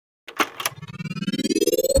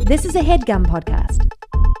This is a HeadGum podcast.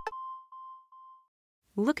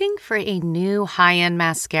 Looking for a new high-end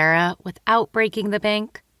mascara without breaking the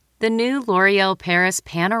bank? The new L'Oreal Paris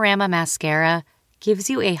Panorama Mascara gives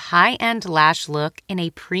you a high-end lash look in a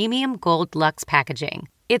premium gold luxe packaging.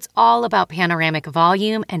 It's all about panoramic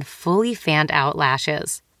volume and fully fanned-out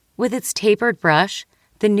lashes. With its tapered brush,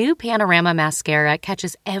 the new Panorama Mascara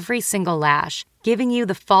catches every single lash, giving you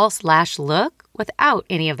the false lash look without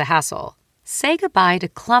any of the hassle. Say goodbye to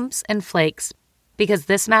clumps and flakes, because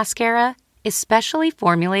this mascara is specially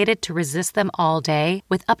formulated to resist them all day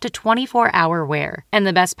with up to 24-hour wear. And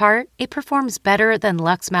the best part? It performs better than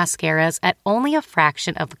Luxe mascaras at only a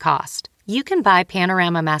fraction of the cost. You can buy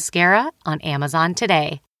Panorama Mascara on Amazon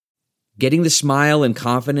today. Getting the smile and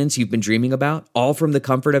confidence you've been dreaming about, all from the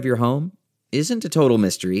comfort of your home, isn't a total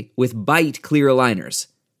mystery with Byte clear aligners.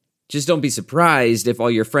 Just don't be surprised if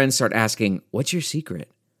all your friends start asking, "What's your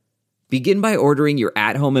secret?" Begin by ordering your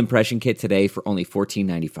at-home impression kit today for only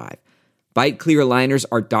 $14.95. Byte clear aligners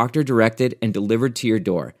are doctor-directed and delivered to your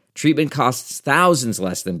door. Treatment costs thousands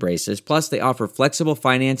less than braces, plus they offer flexible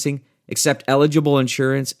financing, accept eligible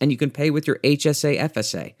insurance, and you can pay with your HSA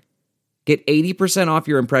FSA. Get 80% off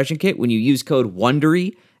your impression kit when you use code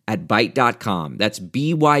WONDERY at Byte.com. That's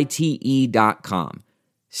BYTE.com.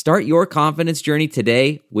 Start your confidence journey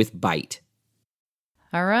today with Byte.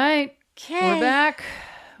 All right. Okay. We're back.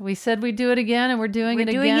 We said we'd do it again, and we're doing it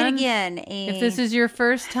again. If this is your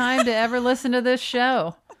first time to ever listen to this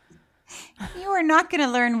show. You are not going to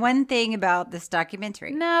learn one thing about this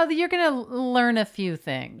documentary. No, you're going to learn a few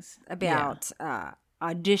things. About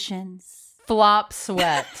auditions. Flop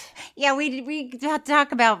sweat. Yeah, we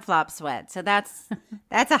talk about flop sweat. So that's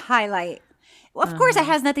a highlight. Well, of course, it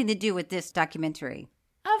has nothing to do with this documentary.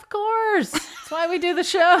 Of course. That's why we do the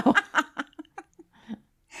show.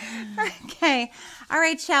 Okay. All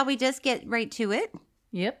right. Shall we just get right to it?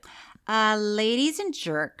 Yep. Ladies and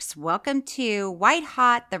jerks, welcome to White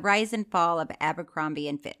Hot, the Rise and Fall of Abercrombie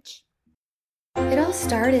and Fitch. It all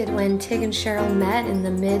started when Tig and Cheryl met in the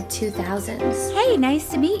mid-2000s. Hey, nice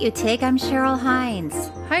to meet you, Tig. I'm Cheryl Hines.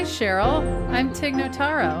 Hi, Cheryl. I'm Tig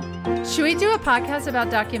Notaro. Should we do a podcast about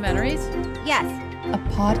documentaries? Yes. A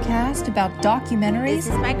podcast about documentaries? Is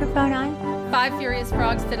this microphone on? 5 Furious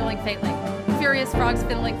Frogs Fiddling Faintly. Furious Frogs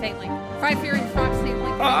Fiddling Faintly. 5 Furious Frogs Fiddling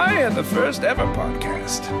Faintly. I am the first ever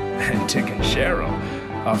podcast, and Tig and Cheryl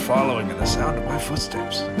are following in the sound of my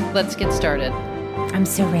footsteps. Let's get started. I'm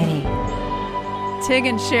so ready. Tig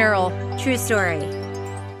and Cheryl. True story.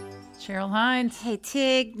 Cheryl Hines. Hey,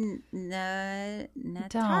 Tig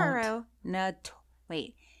Notaro.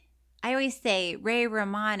 Wait. I always say Ray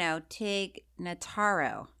Romano, Tig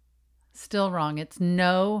Notaro. Still wrong. It's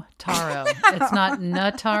no taro. It's not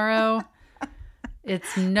Notaro.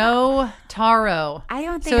 It's no taro. I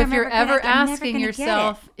don't think so. I'm If you're ever asking gonna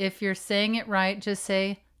yourself if you're saying it right, just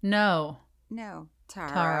say no. No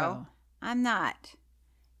Taro. I'm not.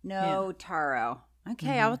 No Yeah. taro.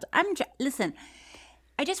 Okay. Listen.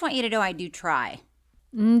 I just want you to know I do try.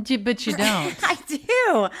 But you don't. I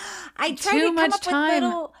do. I try Too to much come up time. with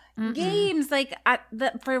little games. Like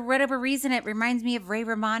for whatever reason, it reminds me of Ray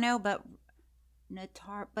Romano, but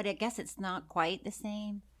But I guess it's not quite the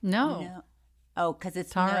same. No. Oh, because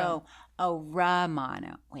it's Taro. no. Oh,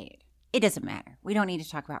 Romano. Wait. It doesn't matter. We don't need to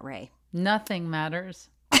talk about Ray. Nothing matters.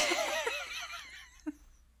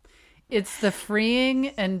 It's the freeing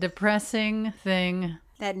and depressing thing.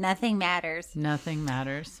 That nothing matters. Nothing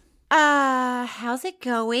matters. How's it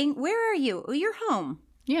going? Where are you? Oh, you're home.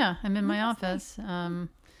 Yeah, I'm in my office.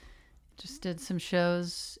 Just did some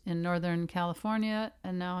shows in Northern California,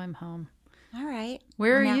 and now I'm home. All right.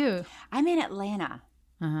 Where are you? I'm in Atlanta.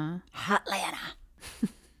 Uh-huh. Hotlanta.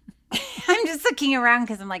 I'm just looking around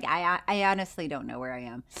because I'm like, I honestly don't know where I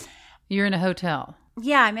am. You're in a hotel.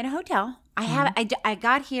 Yeah, I'm in a hotel. I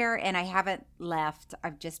got here and I haven't left.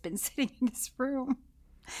 I've just been sitting in this room.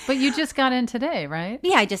 But you just got in today, right?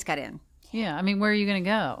 Yeah, I just got in. Yeah. I mean, where are you going to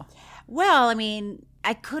go? Well, I mean,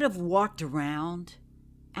 I could have walked around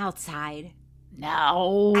outside.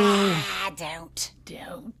 No. Don't.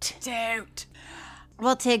 Don't.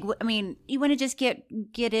 Well, Tig, I mean, you want to just get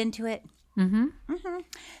into it? Mm-hmm.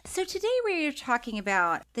 So today we're talking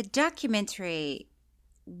about the documentary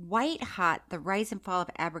White Hot, The Rise and Fall of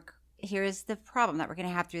Abercrombie. Here's the problem that we're going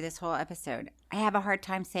to have through this whole episode. I have a hard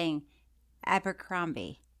time saying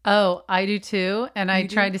Abercrombie. Oh, I do too. And I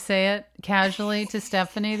tried to say it casually to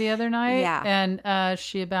Stephanie the other night. Yeah. And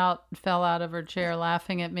she about fell out of her chair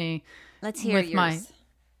laughing at me. Let's hear with yours.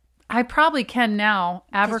 I probably can now.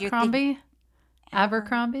 'Cause you're Abercrombie?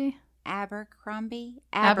 Abercrombie? Abercrombie?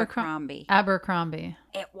 Abercrombie.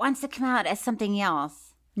 It wants to come out as something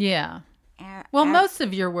else. Yeah. Well, most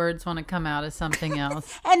of your words want to come out as something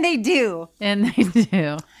else. And they do. And they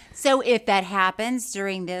do. So if that happens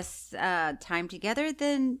during this time together,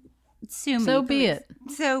 then sue me. So be it.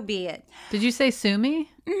 So be it. Did you say sue me?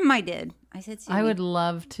 I did. I said sue me. I would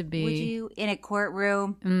love to be. Would you? In a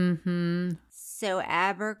courtroom? Mm-hmm. So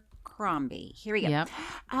Abercrombie. Here we go. Yep.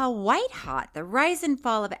 White Hot, The Rise and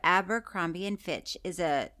Fall of Abercrombie and Fitch is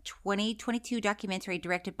a 2022 documentary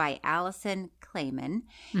directed by Allison Clayman.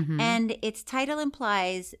 Mm-hmm. And its title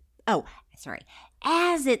implies,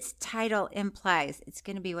 as its title implies, it's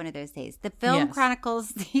going to be one of those days. The film chronicles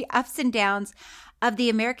the ups and downs of the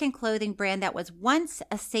American clothing brand that was once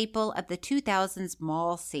a staple of the 2000s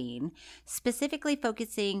mall scene, specifically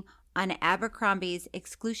focusing on Abercrombie's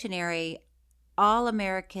exclusionary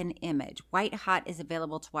all-American image. White Hot is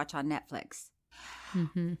available to watch on Netflix.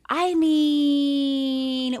 Mm-hmm. I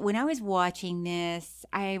mean, when I was watching this,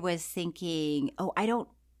 I was thinking,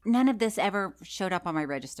 none of this ever showed up on my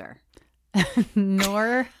register.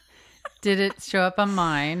 Nor did it show up on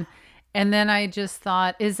mine. And then I just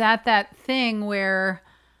thought, is that thing where,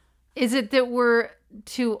 is it that we're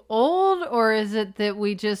too old, or is it that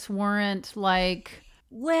we just weren't like...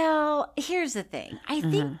 Well, here's the thing. I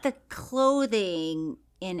think the clothing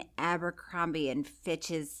in Abercrombie and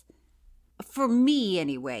Fitch is, for me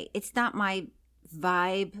anyway, it's not my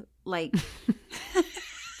vibe. Like,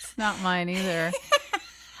 it's not mine either.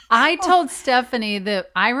 I told Stephanie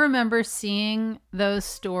that I remember seeing those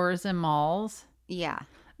stores in malls. Yeah.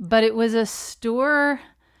 But it was a store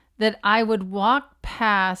that I would walk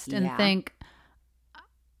past and think,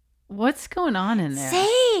 what's going on in there?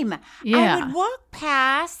 Same. Yeah. I would walk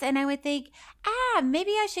past and I would think,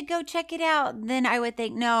 maybe I should go check it out. Then I would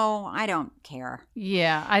think, no, I don't care.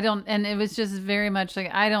 Yeah, I don't. And it was just very much like,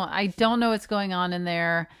 I don't know what's going on in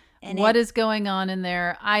there. And what is going on in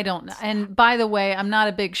there? I don't know. And by the way, I'm not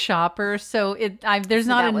a big shopper, so there's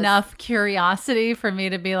not enough curiosity for me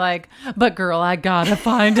to be like, but girl, I gotta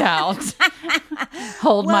find out.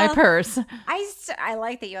 Hold my purse. I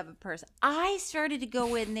like that you have a purse. I started to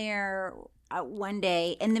go in there one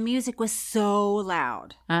day, and the music was so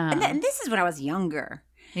loud. And this is when I was younger.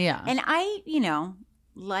 Yeah. And I,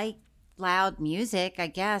 like loud music, I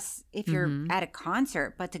guess, if you're at a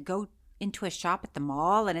concert, but to go into a shop at the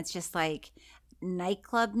mall and it's just like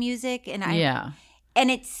nightclub music, and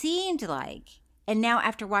it seemed like, and now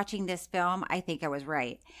after watching this film, I think I was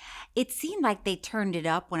right. It seemed like they turned it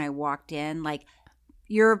up when I walked in, like,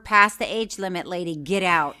 you're past the age limit, lady, get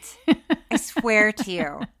out. I swear to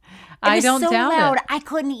you. I don't doubt loud. it. I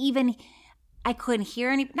couldn't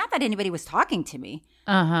hear any, not that anybody was talking to me.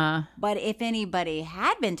 But if anybody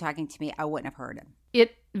had been talking to me, I wouldn't have heard him.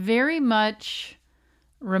 It very much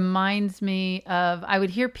reminds me of, I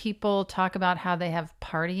would hear people talk about how they have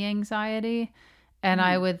party anxiety, and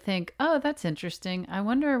I would think, oh, that's interesting. I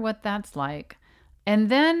wonder what that's like. And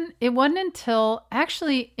then it wasn't until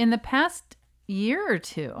actually in the past year or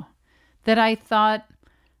two that I thought,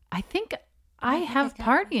 I think I have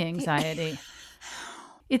party anxiety.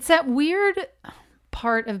 It's that weird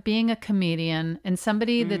part of being a comedian and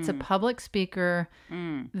somebody that's a public speaker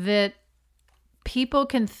that people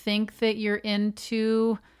can think that you're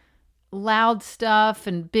into loud stuff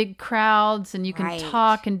and big crowds and you can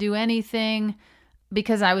talk and do anything,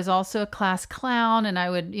 because I was also a class clown and I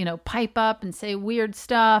would, pipe up and say weird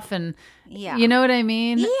stuff and you know what I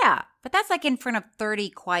mean? Yeah. But that's like in front of 30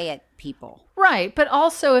 quiet people. Right. But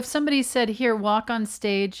also if somebody said, here, walk on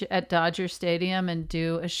stage at Dodger Stadium and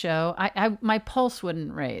do a show, my pulse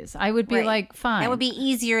wouldn't raise. I would be like, fine. That would be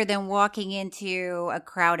easier than walking into a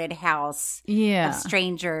crowded house of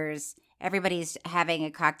strangers. Everybody's having a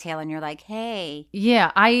cocktail and you're like, hey.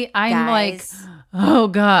 Yeah. I'm guys. like, oh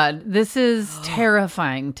God, this is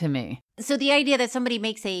terrifying to me. So the idea that somebody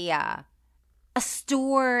makes a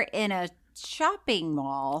store in a shopping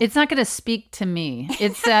mall, it's not going to speak to me.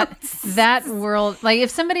 It's that world. Like if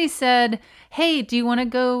somebody said, hey, do you want to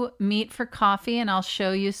go meet for coffee and I'll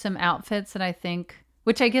show you some outfits that I think,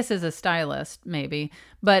 which I guess is a stylist maybe,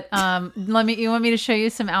 but you want me to show you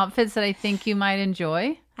some outfits that I think you might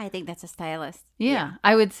enjoy? I think that's a stylist. Yeah.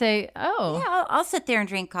 I would say, oh. Yeah, I'll sit there and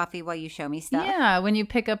drink coffee while you show me stuff. Yeah, when you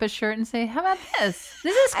pick up a shirt and say, how about this?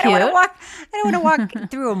 This is cute. I don't want to walk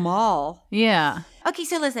through a mall. Yeah. Okay,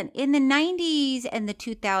 so listen. In the 90s and the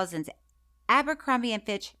 2000s, Abercrombie &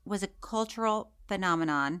 Fitch was a cultural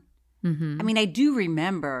phenomenon. Mm-hmm. I mean, I do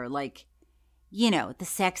remember, like, the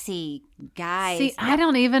sexy guys. See, I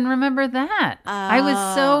don't even remember that. I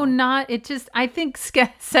was so not, I think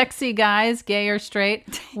sexy guys, gay or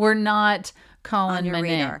straight, were not calling my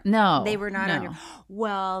name. No. They were not on your,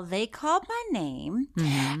 well, they called my name.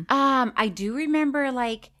 Mm-hmm. I do remember,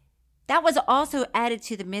 like, that was also added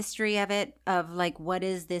to the mystery of it, of like, what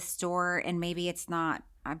is this store? And maybe it's not,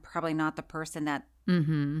 I'm probably not the person that,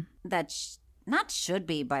 not should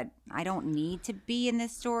be, but I don't need to be in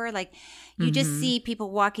this store. Like, you just see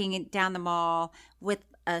people walking down the mall with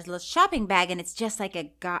a little shopping bag, and it's just like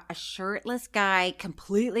a shirtless guy,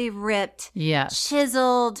 completely ripped,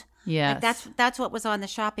 chiseled. Yes. Like that's what was on the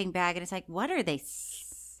shopping bag. And it's like, what are they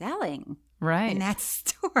selling? Right. In that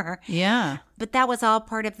store. Yeah. But that was all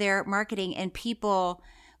part of their marketing, and people,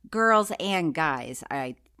 girls and guys,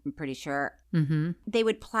 I'm pretty sure, they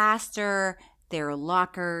would plaster their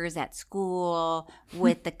lockers at school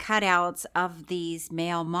with the cutouts of these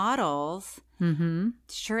male models,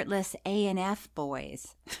 shirtless A&F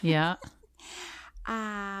boys. Yeah.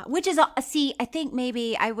 Which is, see, I think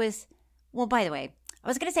maybe I was, well, by the way, I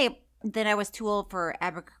was going to say that I was too old for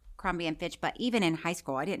Abercrombie and Fitch, but even in high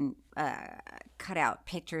school, I didn't cut out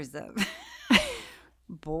pictures of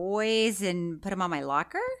boys and put them on my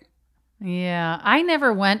locker. Yeah. I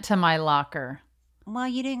never went to my locker. Well,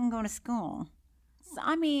 you didn't go to school. So,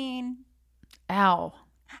 I mean. Ow.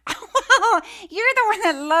 Well, you're the one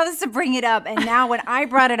that loves to bring it up. And now when I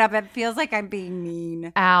brought it up, it feels like I'm being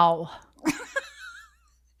mean. Ow.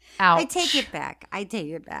 Ouch. I take it back.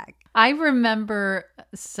 I remember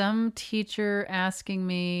some teacher asking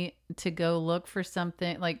me to go look for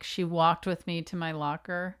something. Like, she walked with me to my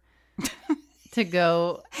locker to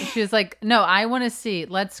go. She was like, no, I want to see.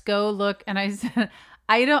 Let's go look. And I said,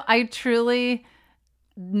 I truly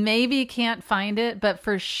maybe can't find it, but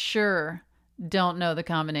for sure don't know the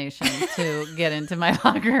combination to get into my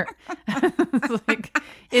locker. It's like,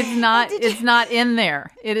 it's not in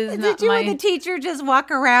there. It is not. Did you and the teacher just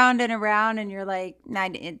walk around and you're like, nah,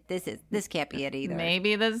 this can't be it either.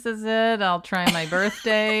 Maybe this is it. I'll try my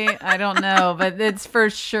birthday. I don't know, but it's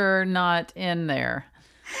for sure not in there.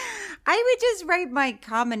 I would just write my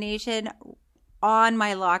combination on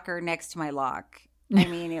my locker next to my lock. I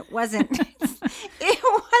mean, it wasn't a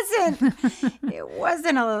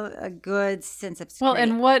good sense of security. Well,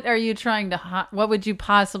 and what are you trying to what would you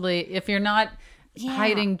possibly, if you're not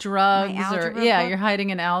hiding drugs or book? You're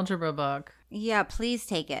hiding an algebra book. Yeah, please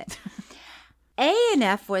take it.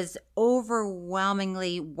 A&F was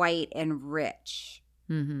overwhelmingly white and rich.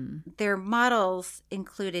 Their models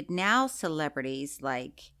included now celebrities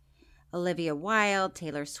like Olivia Wilde,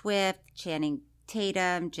 Taylor Swift, Channing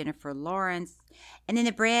Tatum, Jennifer Lawrence. And then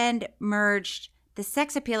the brand merged the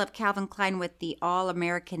sex appeal of Calvin Klein with the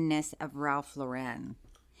all-Americanness of Ralph Lauren.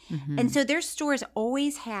 And so their stores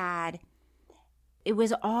always had, it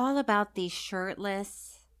was all about these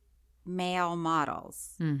shirtless male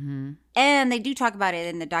models. And they do talk about it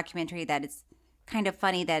in the documentary that it's kind of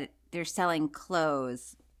funny that they're selling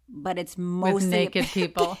clothes, but it's mostly with naked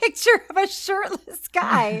people. Picture of a shirtless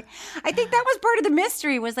guy. I think that was part of the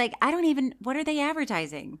mystery, was like, what are they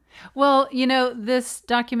advertising? Well, this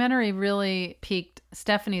documentary really piqued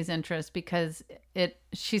Stephanie's interest because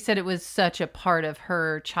she said it was such a part of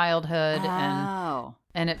her childhood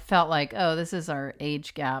and it felt like, oh, this is our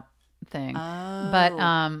age gap thing.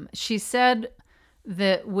 But she said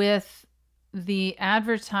that with the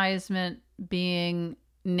advertisement being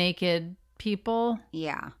naked people.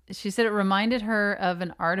 Yeah. She said it reminded her of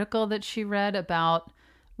an article that she read about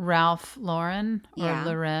Ralph Lauren or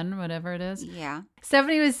Lauren, whatever it is. Yeah.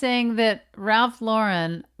 Stephanie was saying that Ralph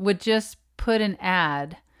Lauren would just put an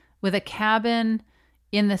ad with a cabin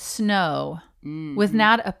in the snow with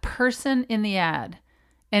not a person in the ad.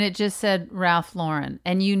 And it just said Ralph Lauren.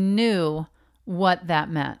 And you knew what that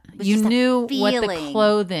meant. You knew what the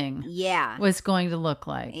clothing was going to look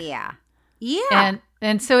like. Yeah. Yeah.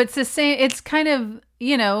 And so it's the same, it's kind of,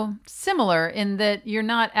 similar in that you're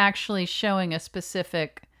not actually showing a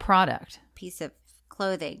specific product. Piece of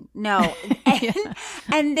clothing. No.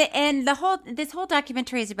 And this whole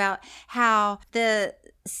documentary is about how the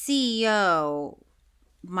CEO,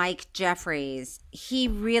 Mike Jeffries, he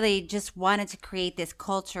really just wanted to create this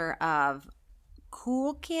culture of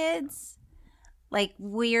cool kids. Like,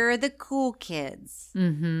 we're the cool kids.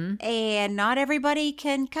 And not everybody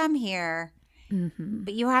can come here.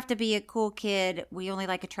 But you have to be a cool kid. We only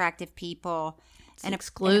like attractive people. It's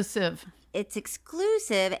exclusive. It's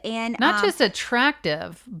exclusive and not just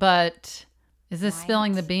attractive, but is this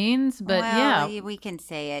spilling the beans? But we can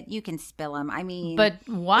say it. You can spill them. I mean, but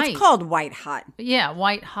white. It's called white hot. Yeah,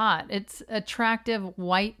 white hot. It's attractive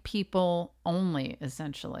white people only,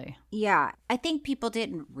 essentially. Yeah, I think people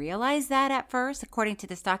didn't realize that at first. According to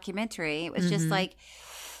this documentary, it was just like,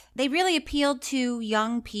 they really appealed to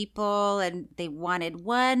young people, and they wanted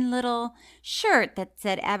one little shirt that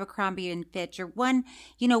said Abercrombie and Fitch, or one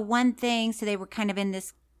thing. So they were kind of in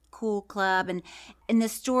this cool club. And in the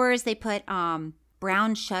stores, they put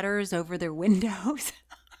brown shutters over their windows,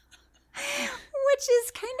 which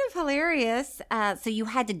is kind of hilarious. So you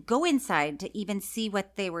had to go inside to even see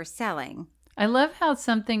what they were selling. I love how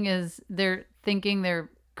they're thinking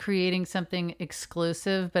they're creating something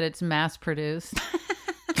exclusive, but it's mass produced.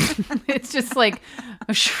 It's just like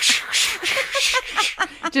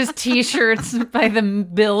just t-shirts by the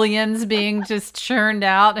billions being just churned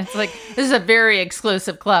out. It's like, this is a very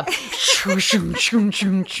exclusive club.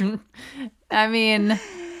 I mean,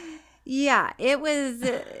 yeah, it was,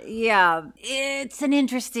 it's an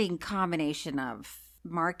interesting combination of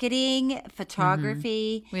marketing,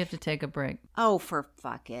 photography. We have to take a break. Oh, for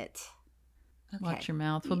fuck it. Okay. Watch your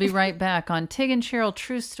mouth. We'll be right back on Tig and Cheryl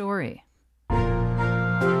True Story.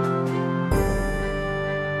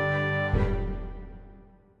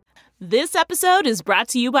 This episode is brought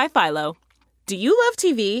to you by Philo. Do you love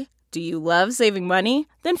TV? Do you love saving money?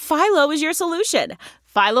 Then Philo is your solution.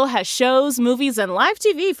 Philo has shows, movies, and live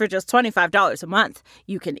TV for just $25 a month.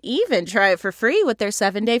 You can even try it for free with their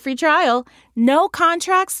 7-day free trial. No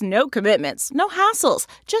contracts, no commitments, no hassles.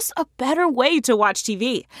 Just a better way to watch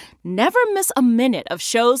TV. Never miss a minute of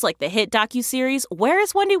shows like the hit docuseries Where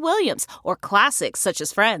is Wendy Williams? Or classics such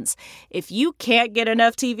as Friends. If you can't get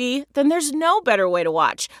enough TV, then there's no better way to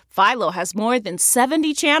watch. Philo has more than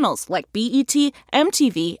 70 channels like BET,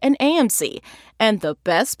 MTV, and AMC. And the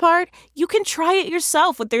best part? You can try it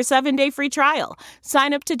yourself with their 7-day free trial.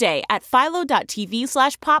 Sign up today at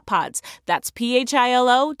philo.tv/poppods. That's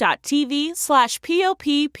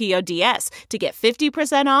philo.tv/poppods to get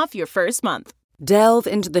 50% off your first month. Delve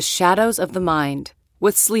into the shadows of the mind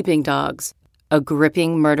with Sleeping Dogs, a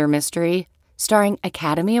gripping murder mystery starring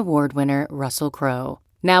Academy Award winner Russell Crowe.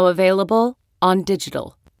 Now available on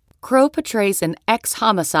digital. Crowe portrays an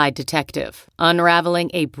ex-homicide detective,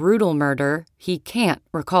 unraveling a brutal murder he can't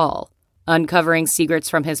recall. Uncovering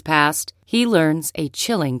secrets from his past, he learns a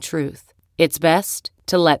chilling truth. It's best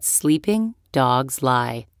to let sleeping dogs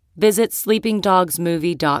lie. Visit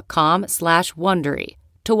sleepingdogsmovie.com/Wondery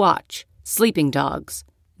to watch Sleeping Dogs,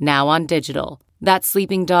 now on digital. That's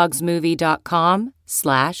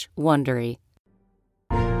sleepingdogsmovie.com/Wondery.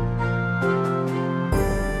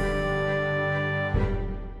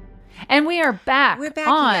 And we are back. We're back,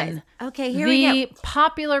 on you guys. Okay, here we the go.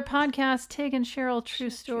 popular podcast Tig and Cheryl True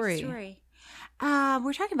Story.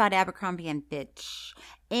 We're talking about Abercrombie and Fitch,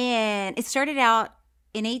 and it started out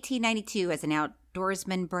in 1892 as an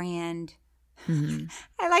outdoorsman brand. Mm-hmm.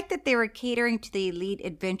 I like that they were catering to the elite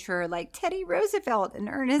adventurer like Teddy Roosevelt and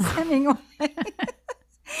Ernest Hemingway.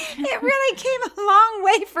 It really came a long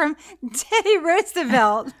way from Teddy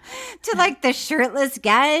Roosevelt to like the shirtless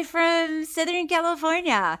guy from Southern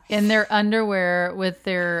California. In their underwear with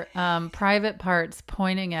their private parts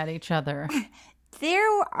pointing at each other.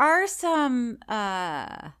 There are some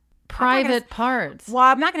private parts. Well,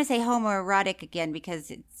 I'm not going to say homoerotic again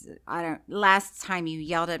because last time you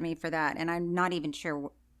yelled at me for that and I'm not even sure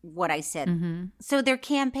what I said. Mm-hmm. So their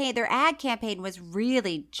ad campaign was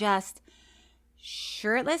really just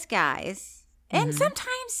shirtless guys, and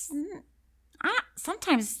sometimes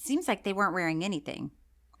it seems like they weren't wearing anything.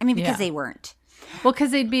 I mean, because they weren't. Well, because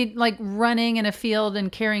they'd be like running in a field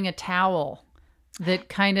and carrying a towel that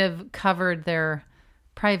kind of covered their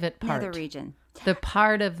private part. Nether region. The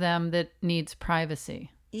part of them that needs privacy.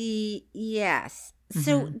 Yes.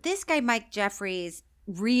 So this guy, Mike Jeffries,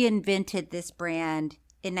 reinvented this brand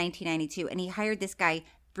in 1992, and he hired this guy,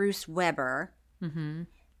 Bruce Weber,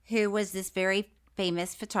 who was this very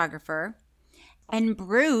famous photographer. And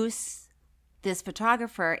Bruce, this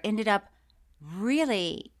photographer, ended up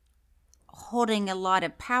really holding a lot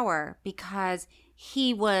of power because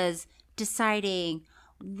he was deciding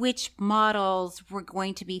which models were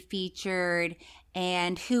going to be featured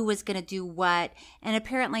and who was going to do what. And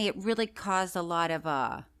apparently it really caused a lot of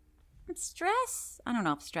stress. I don't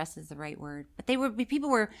know if stress is the right word, but the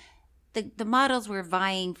models were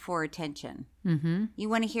vying for attention. Mm-hmm. You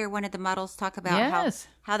want to hear one of the models talk about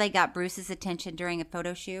how they got Bruce's attention during a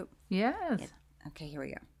photo shoot? Yes. Okay, here we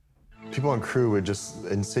go. People on crew would just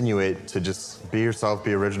insinuate to just be yourself,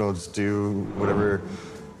 be original, just do whatever,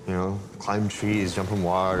 climb trees, jump in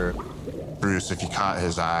water. Bruce, if you caught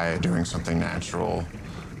his eye doing something natural,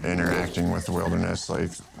 interacting with the wilderness,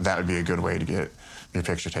 that would be a good way to get your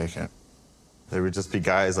picture taken. There would just be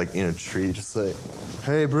guys in a tree, just like,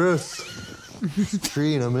 hey, Bruce,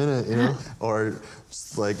 tree in a minute, Or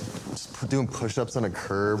just doing push-ups on a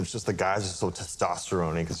curb. It's just the guys are so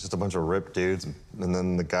testosterone-y because it's just a bunch of ripped dudes. And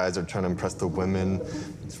then the guys are trying to impress the women.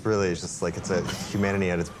 It's just like it's a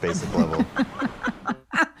humanity at its basic level.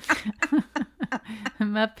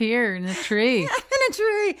 I'm up here in the tree. I'm in a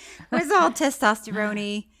tree. It was all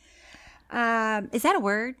testosterone-y. Is that a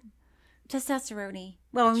word? Testosterone.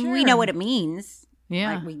 Well, Sure. we know what it means.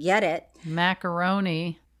 Yeah. Like, we get it.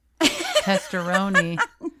 Macaroni. Testosterone.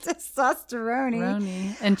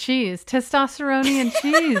 Testosterone. And cheese. Testosterone and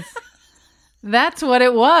cheese. That's what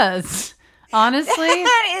it was. Honestly,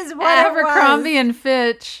 that is what Abercrombie it was. and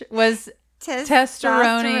Fitch was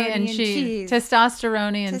testosterone and cheese.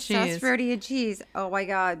 Testosterone and cheese. Testosterone and cheese. Oh my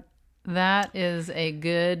God. That is a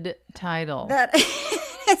good title.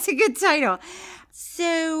 That's a good title.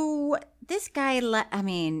 So this guy,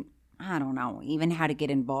 I don't know even how to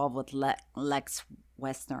get involved with Lex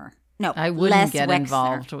Wexner. No, I wouldn't Les get Wexner.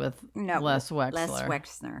 involved with Les Wexner. Les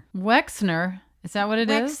Wexner. Wexner? Is that what it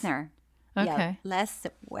is? Wexner. Okay. Yeah, Les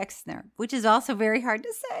Wexner, which is also very hard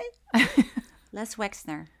to say. Les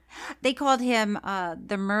Wexner. They called him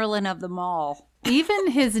the Merlin of the mall. Even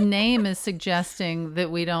his name is suggesting that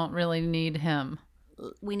we don't really need him.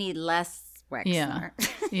 We need Les Wexner.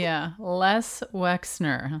 Yeah. Les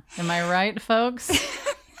Wexner. Am I right, folks?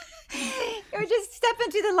 Or just step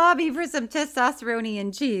into the lobby for some testosterone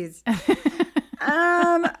and cheese. Okay,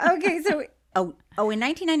 so in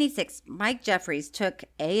 1996, Mike Jeffries took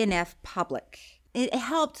A&F public. It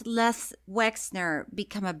helped Les Wexner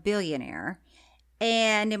become a billionaire.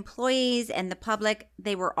 And employees and the public,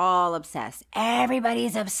 they were all obsessed.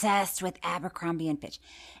 Everybody's obsessed with Abercrombie & Fitch.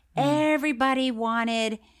 Everybody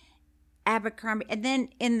wanted Abercrombie. And then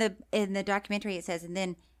in the documentary it says, and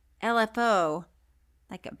then LFO,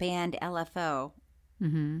 like a band LFO.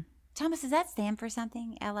 Mm-hmm. Thomas, does that stand for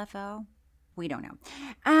something? LFO? We don't know.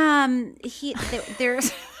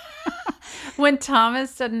 There's when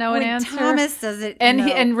Thomas doesn't know an answer. Thomas doesn't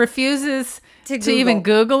and refuses to even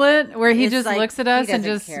Google it, where he just looks at us and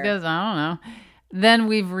just goes, I don't know. Then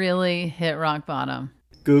we've really hit rock bottom.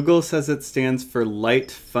 Google says it stands for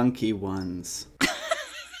light, funky ones.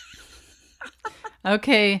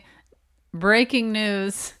 Okay, breaking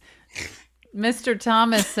news. Mr.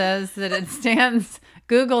 Thomas says that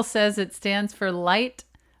Google says it stands for light,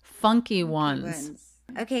 funky ones.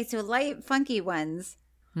 Okay, so light, funky ones.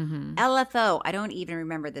 Mm-hmm. LFO. I don't even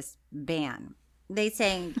remember this band. They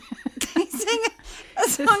sang a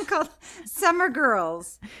song called Summer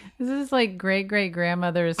Girls. This is like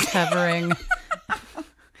great-great-grandmothers covering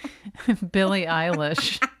Billie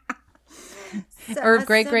Eilish. Or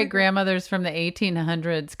great-great-grandmothers from the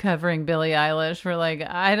 1800s covering Billie Eilish. We're like,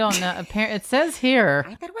 I don't know. It says here.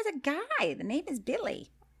 I thought it was a guy. The name is Billy.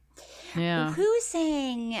 Yeah. Well, who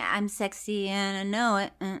sang I'm Sexy and I Know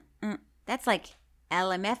It? That's like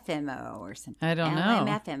LMFMO or something. I don't know.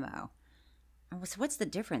 LMFMO. Oh, so what's the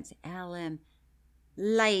difference?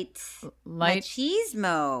 Light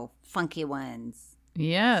machismo, funky ones.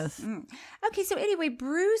 Yes. Okay, so anyway,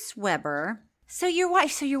 Bruce Weber. So you're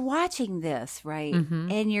watching this, right? Mm-hmm.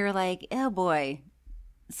 And you're like, oh boy,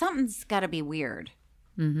 something's got to be weird.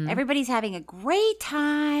 Mm-hmm. Everybody's having a great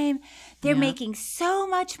time. They're making so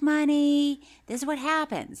much money. This is what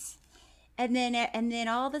happens. And then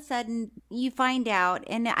all of a sudden you find out,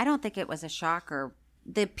 and I don't think it was a shocker,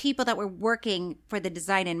 the people that were working for the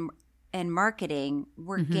design and marketing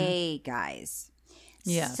were gay guys.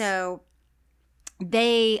 Yes. So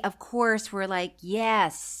they, of course, were like,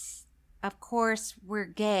 yes, of course we're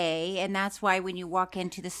gay. And that's why when you walk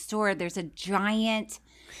into the store, there's a giant,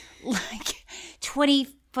 like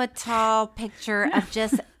 20-foot tall picture of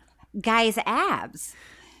just guys' abs.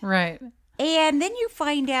 Right. And then you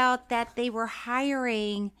find out that they were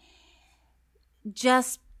hiring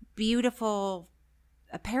just beautiful,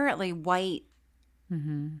 apparently white,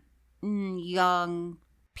 young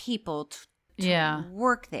people to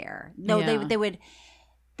work there. No,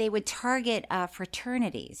 they would target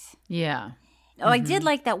fraternities. Yeah. Oh, I did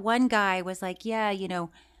like that one guy was like, yeah,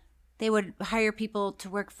 they would hire people to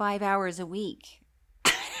work 5 hours a week.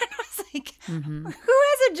 I was like, who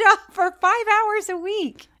has a job for 5 hours a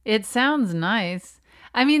week? It sounds nice.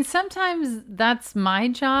 I mean, sometimes that's my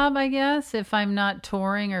job, I guess, if I'm not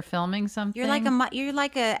touring or filming something. You're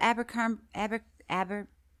like a Abercrombie.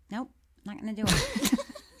 Nope, not gonna do it.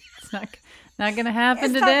 It's not gonna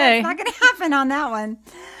happen today. It's not gonna happen on that one.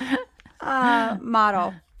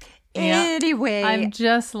 Model. Yeah. Anyway, I'm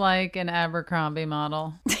just like an Abercrombie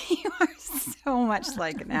model. You are so much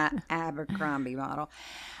like an Abercrombie model.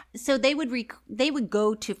 So they would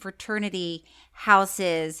go to fraternity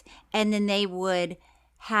houses, and then they would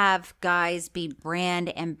have guys be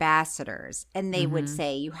brand ambassadors, and they would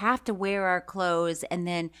say, you have to wear our clothes, and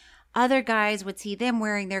then other guys would see them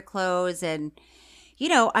wearing their clothes, and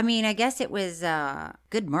I guess it was a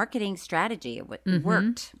good marketing strategy. It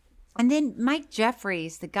worked. And then Mike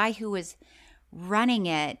Jeffries, the guy who was running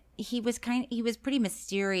it, he was pretty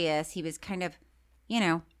mysterious. He was kind of,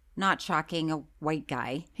 not shocking, a white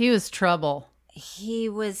guy. He was trouble. He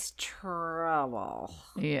was trouble.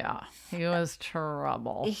 Yeah, he was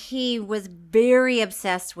trouble. He was very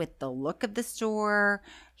obsessed with the look of the store.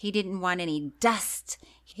 He didn't want any dust.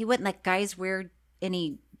 He wouldn't let guys wear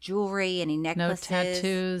any jewelry, any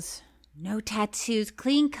necklaces. No tattoos.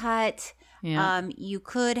 Clean cut. Yeah. You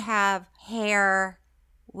could have hair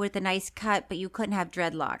with a nice cut, but you couldn't have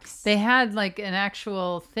dreadlocks. They had like an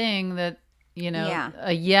actual thing that,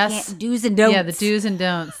 a yes. Do's and don'ts. Yeah, the do's and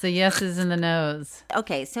don'ts. The yeses and the no's.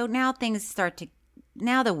 Okay, so now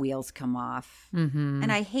now the wheels come off. Mm-hmm.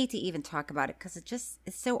 And I hate to even talk about it because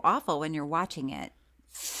it's so awful when you're watching it.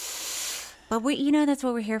 But that's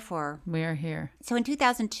what we're here for. We are here. So in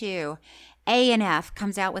 2002, A&F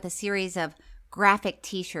comes out with a series of graphic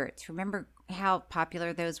T-shirts. Remember how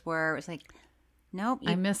popular those were? It was like, nope.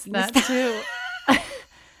 I missed that too.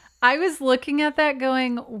 I was looking at that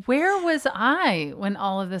going, where was I when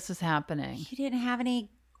all of this was happening? You didn't have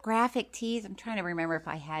any graphic tees? I'm trying to remember if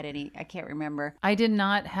I had any. I can't remember. I did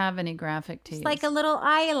not have any graphic tees. It's like a little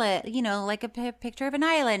island, like a picture of an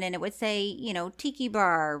island, and it would say, Tiki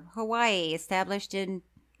Bar, Hawaii, established in...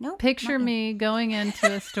 Nope. Picture me going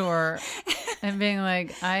into a store and being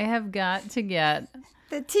like, I have got to get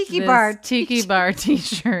the Tiki Bar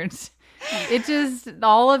t-shirt. It just,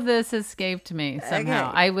 all of this escaped me somehow.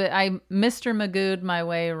 Okay. I Mr. Magoo'd my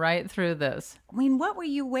way right through this. I mean, what were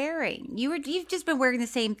you wearing? You've just been wearing the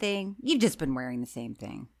same thing. You've just been wearing the same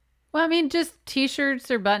thing. Well, I mean, just T-shirts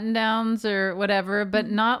or button-downs or whatever, but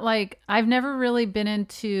not like, I've never really been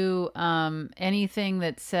into anything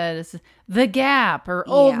that says The Gap or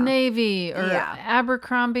Old Navy or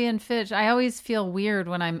Abercrombie and Fitch. I always feel weird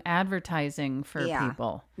when I'm advertising for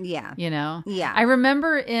people. Yeah. Yeah. I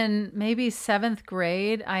remember in maybe 7th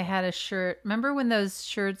grade, I had a shirt. Remember when those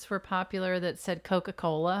shirts were popular that said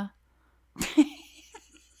Coca-Cola? Do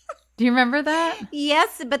you remember that?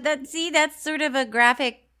 Yes, but that's sort of a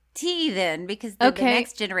graphic tee then, because the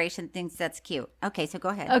next generation thinks that's cute. Okay, so go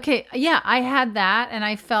ahead. Okay, yeah, I had that, and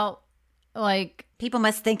I felt like people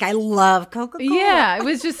must think I love Coca-Cola. Yeah, it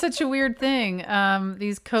was just such a weird thing.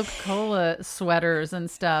 These Coca-Cola sweaters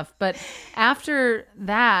and stuff. But after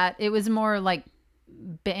that, it was more like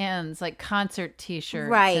bands, like concert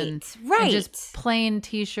T-shirts, right? And just plain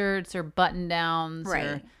T-shirts or button downs,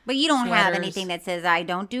 right? But you don't have anything that says "I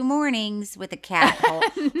don't do mornings" with a cat No.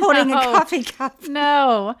 holding a coffee cup.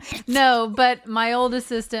 No. But my old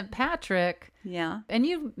assistant Patrick, yeah, and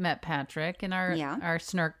you met Patrick, and our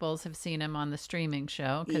Snarkbles have seen him on the streaming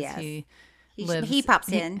show because he pops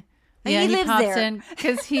in. Yeah, he lives pops there. in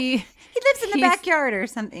because he lives in the backyard or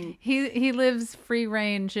something. He lives free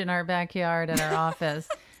range in our backyard at our office.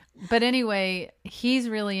 But anyway, he's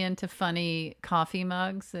really into funny coffee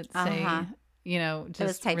mugs that say, just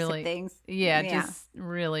those types really of things. Yeah, just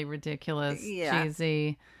really ridiculous,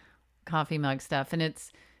 cheesy coffee mug stuff, and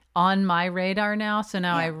it's on my radar now. So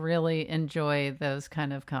now I really enjoy those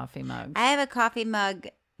kind of coffee mugs. I have a coffee mug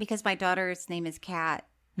because my daughter's name is Kat.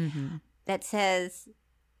 Mm-hmm. That says,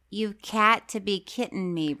 "You cat to be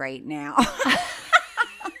kitten me right now."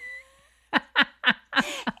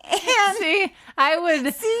 See, I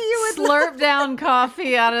would slurp down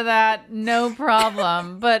coffee out of that, no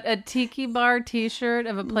problem. But a Tiki Bar T-shirt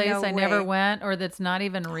of a place I never went, or that's not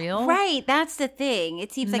even real, right? That's the thing.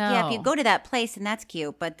 It seems like if you go to that place, and that's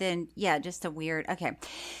cute, but then just a weird. Okay.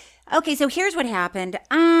 So here's what happened.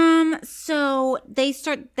 So they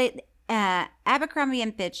Abercrombie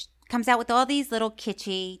and Fitch comes out with all these little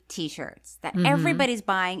kitschy T-shirts that everybody's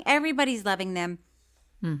buying, everybody's loving them.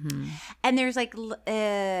 Mm-hmm. And there's like,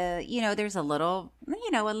 there's a little,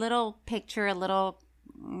 a little picture, a little,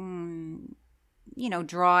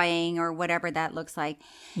 drawing or whatever that looks like.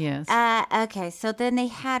 Yes. Okay. So then they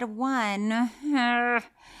had one,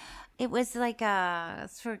 it was like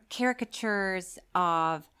sort of caricatures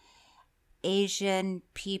of Asian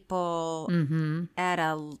people at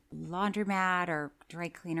a laundromat or dry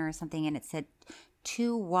cleaner or something. And it said,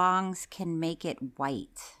 2 Wongs can make it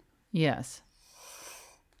white. Yes.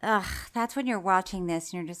 Ugh, that's when you're watching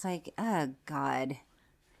this and you're just like, oh, God,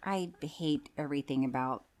 I hate everything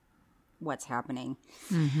about what's happening.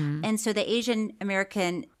 Mm-hmm. And so the Asian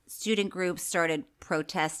American student group started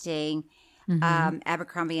protesting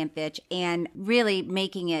Abercrombie and Fitch and really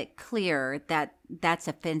making it clear that that's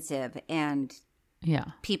offensive and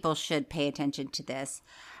people should pay attention to this.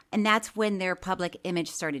 And that's when their public image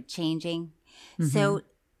started changing. Mm-hmm. So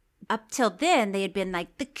up till then, they had been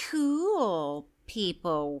like the cool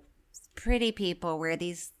people, pretty people, where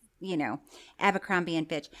these, Abercrombie and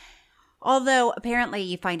Fitch. Although apparently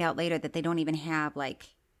you find out later that they don't even have like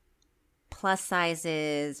plus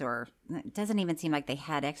sizes, or it doesn't even seem like they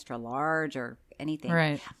had extra large or anything.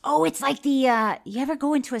 Right. Oh, it's like the you ever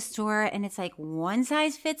go into a store and it's like one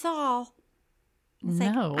size fits all? It's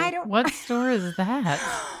no. Like, I don't. What store is that?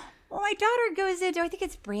 Well, my daughter goes into, I think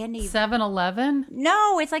it's Brandy. 7-Eleven?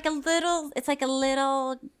 No, it's like a little,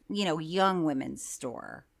 young women's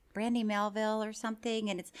store. Brandy Melville or something.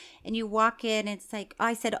 And you walk in and it's like,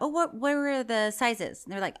 I said, where are the sizes?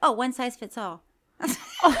 And they're like, one size fits all. It's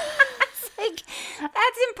like,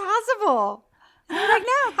 that's impossible. And I'm like,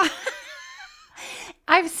 no.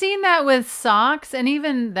 I've seen that with socks, and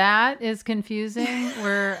even that is confusing.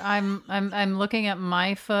 Where I'm looking at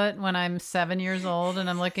my foot when I'm 7 years old, and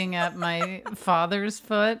I'm looking at my father's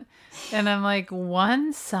foot, and I'm like,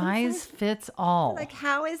 one size fits all. Like,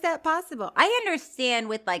 how is that possible? I understand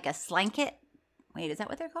with like a slanket. Wait, is that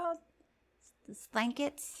what they're called? The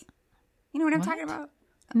slankets? You know what I'm talking about?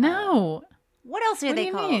 No. What else are they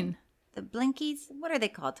called? What do you mean? The blinkies? What are they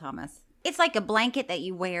called, Thomas? It's like a blanket that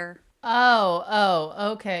you wear. Oh,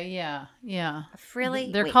 okay, yeah.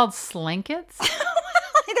 Frilly? They're called slankets?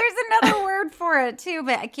 There's another word for it too,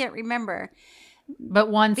 but I can't remember. But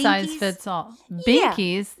one Binkies? size fits all.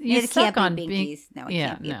 Binkies? Yeah. You It suck can't on be binkies. No, it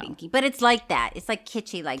can't be a binky. But it's like that. It's like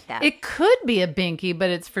kitschy like that. It could be a binky, but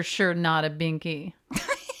it's for sure not a binky.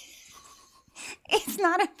 It's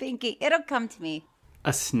not a binky. It'll come to me. A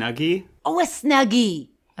snuggie? Oh, a snuggie.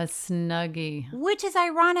 A snuggie. Which is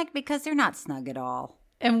ironic because they're not snug at all.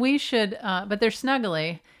 And we should, but they're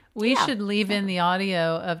snuggly. We should leave in the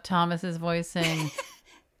audio of Thomas's voice saying,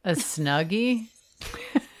 a snuggie?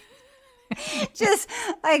 Just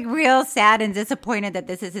like real sad and disappointed that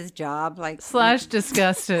this is his job. Like /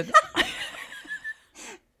 disgusted.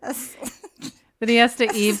 That he has to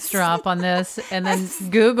eavesdrop on this and then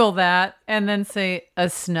Google that and then say, a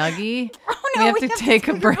snuggie? Oh, no, we have to take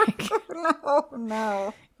a break.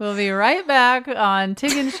 No. We'll be right back on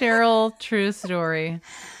Tig and Cheryl True Story.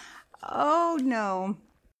 Oh, no.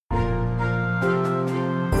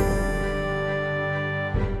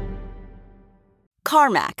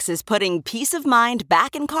 CarMax is putting peace of mind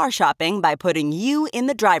back in car shopping by putting you in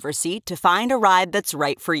the driver's seat to find a ride that's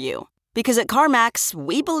right for you. Because at CarMax,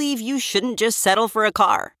 we believe you shouldn't just settle for a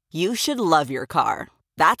car. You should love your car.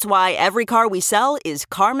 That's why every car we sell is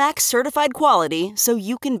CarMax certified quality, so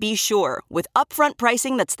you can be sure with upfront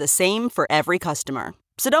pricing that's the same for every customer.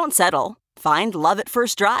 So don't settle. Find love at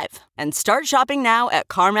first drive and start shopping now at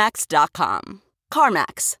CarMax.com.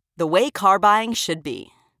 CarMax, the way car buying should be.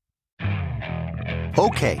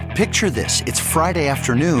 Okay, picture this. It's Friday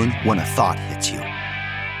afternoon when a thought hits you.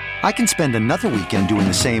 I can spend another weekend doing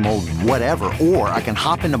the same old whatever, or I can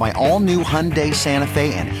hop into my all-new Hyundai Santa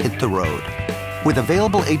Fe and hit the road. With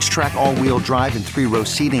available H-Track all-wheel drive and 3-row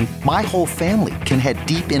seating, my whole family can head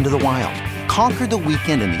deep into the wild. Conquer the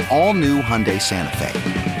weekend in the all-new Hyundai Santa Fe.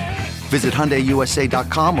 Visit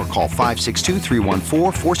HyundaiUSA.com or call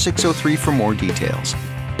 562-314-4603 for more details.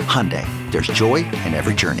 Hyundai, there's joy in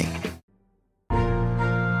every journey.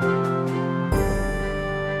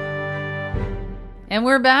 And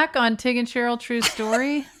we're back on Tig and Cheryl True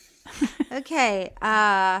Story. Okay.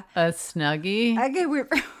 A snuggie. Okay, we're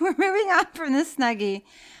moving on from the snuggie.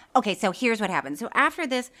 Okay, so here's what happened. So after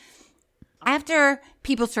this, after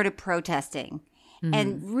people started protesting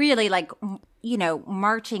and really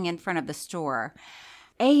marching in front of the store,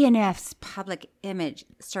 A&F's public image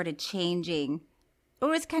started changing. It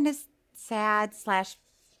was kind of sad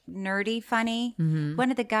 / nerdy funny.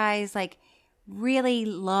 One of the guys really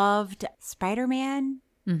loved Spider-Man.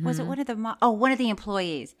 Was it one of the one of the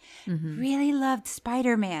employees really loved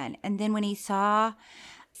Spider-Man, and then when he saw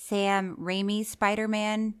Sam Raimi's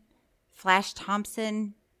Spider-Man, Flash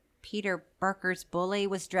Thompson, Peter Parker's bully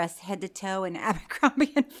was dressed head to toe in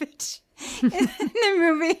Abercrombie and Fitch in the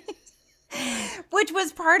movie, which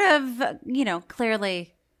was part of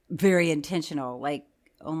clearly very intentional.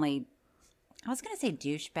 Only I was going to say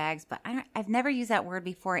douchebags, but I've never used that word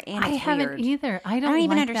before, and it's I haven't weird. either. I don't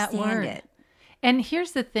even like understand that word. it. And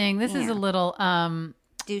here's the thing. This is a little douchey.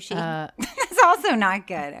 That's also not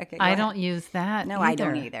good. Okay, I don't use that. No, either. I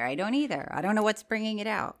don't either. I don't know what's bringing it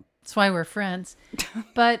out. That's why we're friends.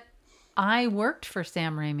 But I worked for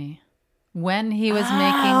Sam Raimi when he was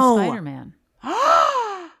making Spider-Man.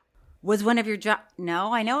 Was one of your jobs?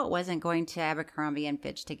 No, I know it wasn't going to Abercrombie and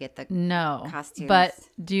Fitch to get the costumes. But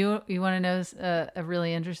do you want to know a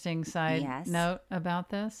really interesting side note about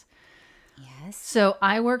this? Yes. So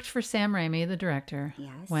I worked for Sam Raimi, the director,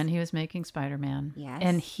 when he was making Spider-Man. Yes.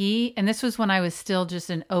 And this was when I was still just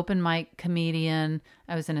an open mic comedian.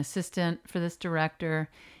 I was an assistant for this director.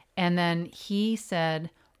 And then he said,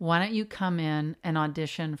 why don't you come in and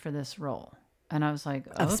audition for this role? And I was like,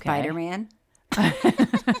 okay. Of Spider-Man?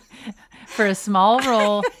 For a small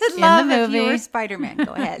role in Love the movie. If you were Spider-Man.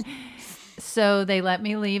 Go ahead. So they let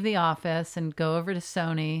me leave the office and go over to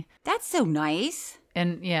Sony. That's so nice.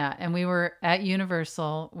 And and we were at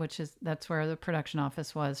Universal, that's where the production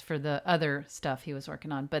office was for the other stuff he was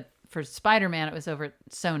working on. But for Spider-Man, it was over at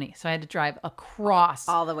Sony. So I had to drive across.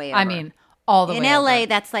 All the way over. I mean, all the way in over. LA,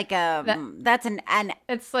 that's like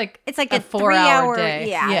it's like a 4-hour day.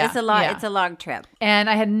 Yeah, it's a long it's a long trip. And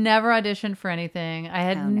I had never auditioned for anything. I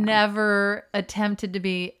had never attempted to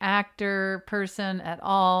be actor person at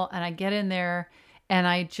all. And I get in there and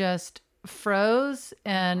I just froze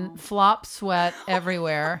and flop sweat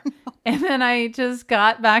everywhere. And then I just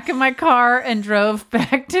got back in my car and drove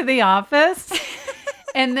back to the office.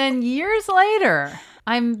 And then years later,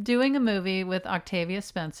 I'm doing a movie with Octavia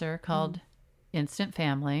Spencer called Instant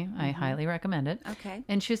Family. I highly recommend it. Okay.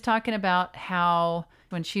 And she was talking about how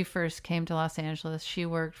when she first came to Los Angeles, she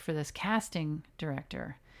worked for this casting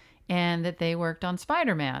director and that they worked on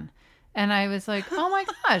Spider-Man. And I was like, oh my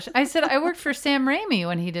gosh. I said, I worked for Sam Raimi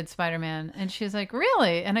when he did Spider-Man. And she's like,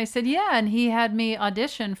 really? And I said, yeah. And he had me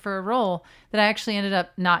audition for a role that I actually ended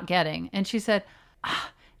up not getting. And she said,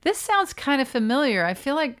 this sounds kind of familiar. I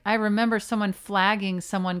feel like I remember someone flagging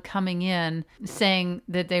someone coming in saying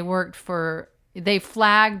that they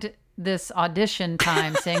flagged this audition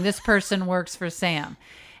time saying this person works for Sam.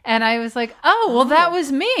 And I was like, oh, well, that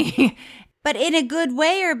was me. But in a good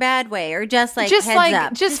way or bad way, or just like just heads like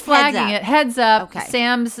up? Just flagging it. Heads up. Okay.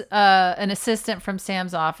 Sam's an assistant from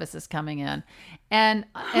Sam's office is coming in. And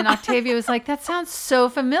Octavia was like, that sounds so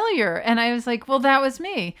familiar. And I was like, well, that was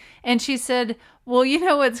me. And she said, well, you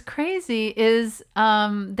know what's crazy is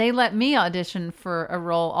they let me audition for a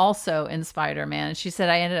role also in Spider-Man. And she said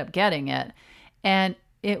I ended up getting it. And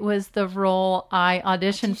it was the role I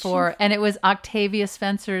auditioned for. And it was Octavia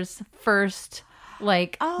Spencer's first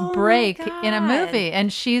break in a movie.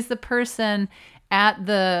 And she's the person at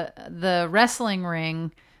the wrestling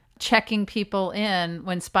ring checking people in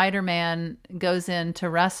when Spider-Man goes in to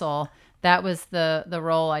wrestle. That was the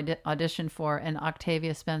role I auditioned for, and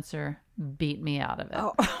Octavia Spencer beat me out of it.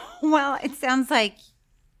 Oh, well, it sounds like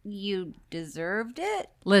you deserved it.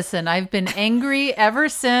 Listen, I've been angry ever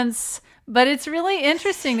since, but it's really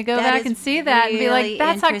interesting to go back and see that and be like,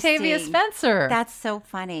 that's Octavia Spencer. That's so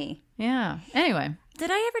funny. Yeah. Anyway.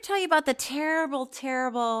 Did I ever tell you about the terrible,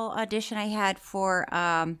 terrible audition I had for,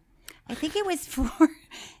 I think it was for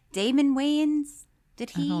Damon Wayans?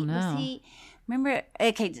 Did he? I don't know. Was he? Remember?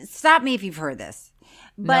 Okay, stop me if you've heard this.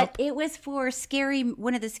 But It was for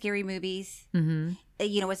one of the Scary movies. Mm-hmm.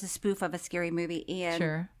 It was a spoof of a Scary movie.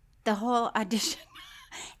 And the whole audition.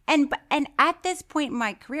 And at this point in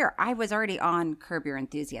my career, I was already on Curb Your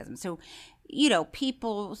Enthusiasm. So,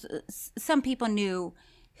 some people knew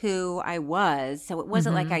who I was. So it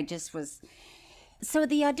wasn't like I just was. So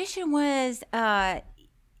the audition was, I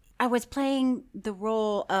was playing the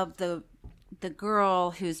role of the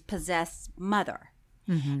girl whose possessed mother.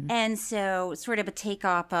 Mm-hmm. And so sort of a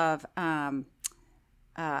takeoff of,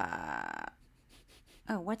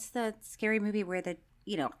 what's the scary movie where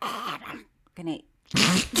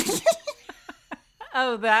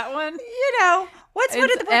Oh, that one? What's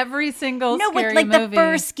one of the every single scary movie. No, the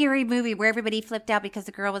first scary movie where everybody flipped out because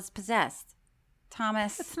the girl was possessed.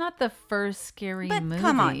 Thomas. It's not the first scary movie.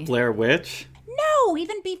 Come on. Blair Witch? No,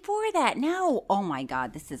 even before that. No. Oh my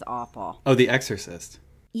God, this is awful. Oh, The Exorcist.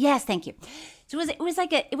 Yes, thank you. So it was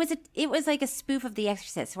like a spoof of The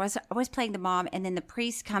Exorcist. So I was playing the mom, and then the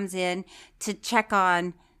priest comes in to check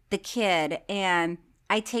on the kid, and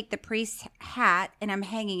I take the priest's hat and I'm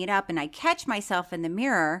hanging it up, and I catch myself in the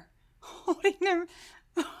mirror holding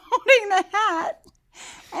the hat,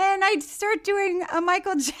 and I start doing a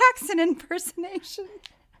Michael Jackson impersonation,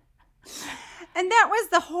 and that was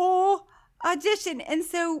the whole audition. And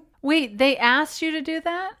so, wait, they asked you to do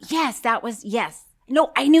that? Yes.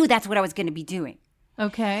 No, I knew that's what I was going to be doing.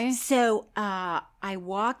 Okay. So I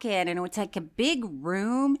walk in, and it's like a big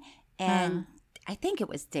room, and I think it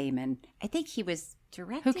was Damon. I think he was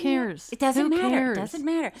directing. Who cares? It doesn't matter. Cares? It doesn't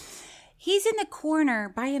matter. He's in the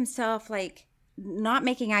corner by himself, like not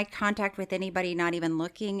making eye contact with anybody, not even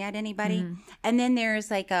looking at anybody. Mm-hmm. And then there's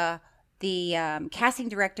like the casting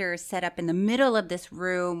director is set up in the middle of this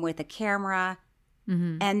room with a camera.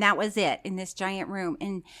 Mm-hmm. And that was it, in this giant room.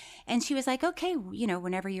 And she was like, okay,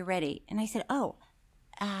 whenever you're ready. And I said,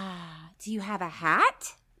 do you have a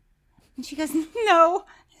hat? And she goes, no.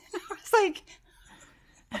 And I was like,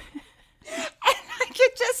 and I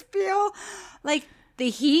could just feel like the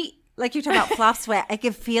heat, like you're talking about flop sweat. I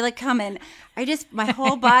could feel it coming. My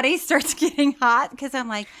whole body starts getting hot because I'm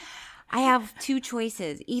like, I have two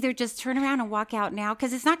choices. Either just turn around and walk out now,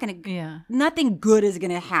 because it's not going to, nothing good is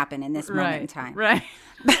going to happen in this moment in time. Right.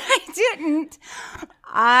 But I didn't.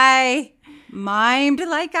 I mimed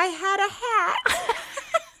like I had a hat.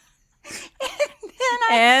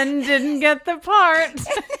 And didn't get the part. And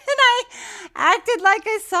then I acted like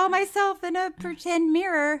I saw myself in a pretend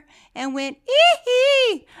mirror and went,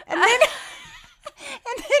 ee-hee. And then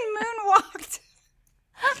moonwalked.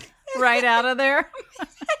 Right out of there.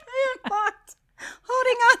 Moonwalked,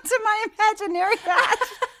 holding on to my imaginary hat.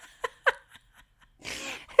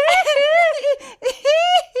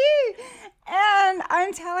 And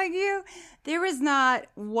I'm telling you, there was not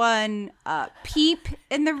one peep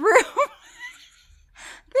in the room.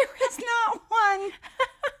 There was not one.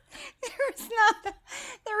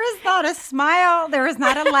 There was not a smile. There was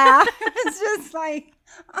not a laugh. It was just like,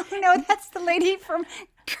 oh no, that's the lady from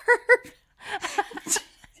Curb.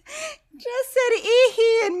 Just said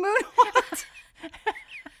ee-hee and moonwalked.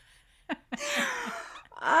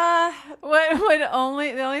 The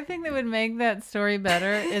only thing that would make that story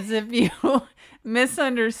better is if you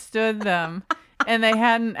misunderstood them and they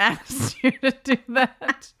hadn't asked you to do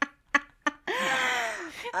that.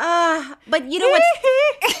 But you know what's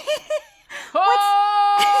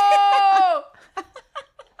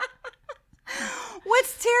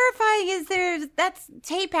what's terrifying is that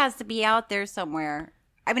tape has to be out there somewhere.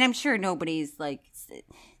 I mean, I'm sure nobody's like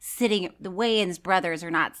sitting. The Wayans brothers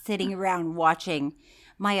are not sitting around watching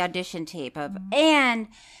my audition tape of, and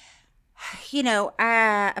you know,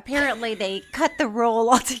 apparently they cut the roll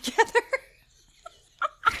altogether.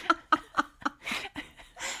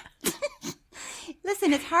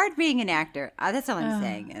 Listen, it's hard being an actor. That's all I'm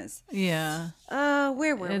saying is. Yeah.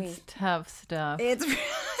 Where were we? It's tough stuff. I mean,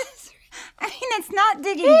 it's not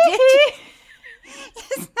digging ditches.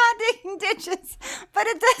 It's not digging ditches, but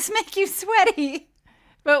it does make you sweaty.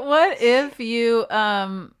 But what if you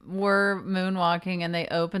were moonwalking and they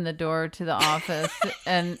opened the door to the office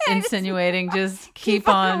and insinuating just keep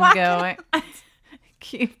on going.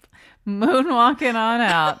 Keep moonwalking on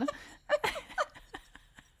out.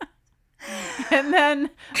 And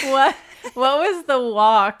then what was the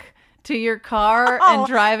walk to your car and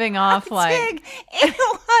driving off like?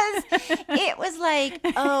 It was like,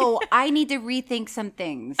 oh, I need to rethink some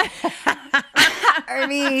things. I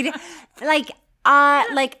mean, I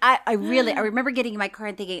remember getting in my car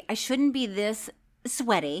and thinking I shouldn't be this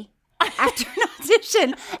sweaty after an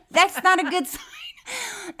audition. That's not a good sign.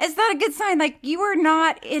 It's not a good sign. Like, you are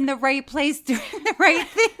not in the right place doing the right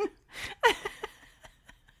thing.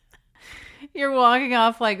 You're walking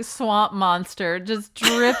off like Swamp Monster, just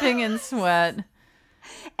dripping in sweat.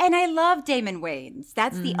 And I love Damon Wayans.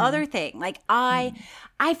 That's the other thing. Like, I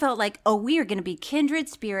felt like, oh, we are going to be kindred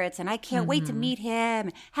spirits, and I can't wait to meet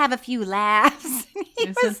him, have a few laughs.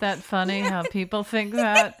 Isn't that funny how people think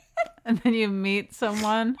that? And then you meet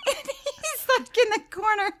someone. And he's like in the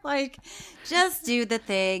corner, like, just do the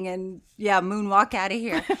thing and, yeah, moonwalk out of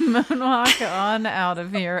here. Moonwalk on out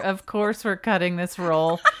of here. Of course we're cutting this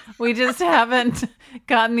roll. We just haven't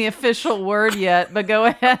gotten the official word yet, but go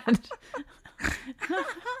ahead.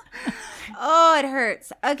 Oh, it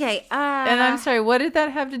hurts. Okay. And I'm sorry, what did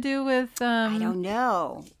that have to do with? I don't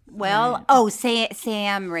know. Well,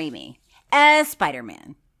 Sam Raimi as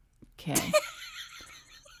Spider-Man. Okay.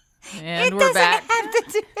 And we're back. Have to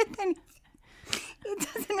do with anything. It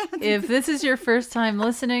doesn't have to. If this is your first time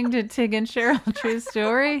listening to Tig and Cheryl True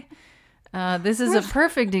Story, this is a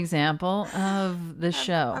perfect example of the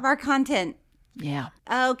show. Of our content. Yeah.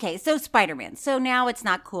 Okay, so Spider-Man. So now it's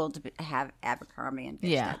not cool to have Abercrombie and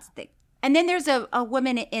Fitch. Yeah. That's the thing. And then there's a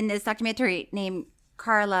woman in this documentary named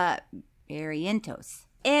Carla Barrientos.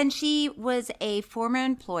 And she was a former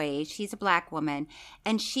employee. She's a black woman.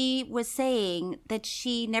 And she was saying that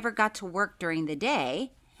she never got to work during the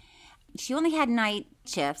day. She only had night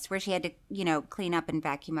shifts where she had to, clean up and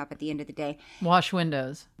vacuum up at the end of the day. Wash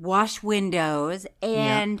windows.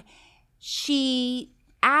 And she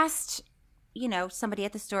asked, somebody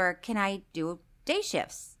at the store, can I do day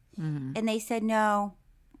shifts? Mm-hmm. And they said, no,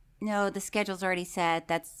 the schedule's already set.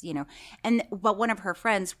 That's, but one of her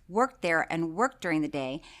friends worked there and worked during the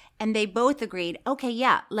day. And they both agreed, okay,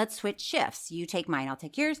 yeah, let's switch shifts. You take mine, I'll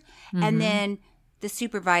take yours. Mm-hmm. And then the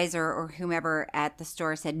supervisor or whomever at the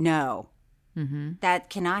store said, no,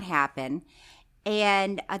 that cannot happen.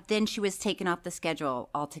 And then she was taken off the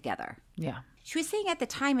schedule altogether. Yeah. She was saying at the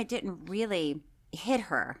time it didn't really hit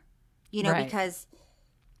her, right. Because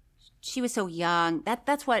she was so young.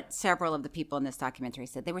 That's what several of the people in this documentary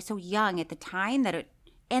said. They were so young at the time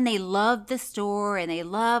and they loved the store and they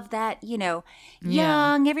loved that,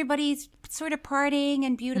 young, everybody's sort of partying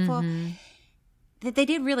and beautiful. Mm-hmm. that they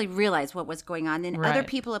didn't really realize what was going on. Then other Right.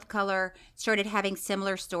 people of color started having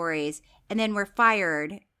similar stories and then were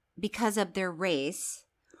fired because of their race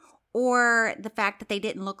or the fact that they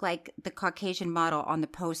didn't look like the Caucasian model on the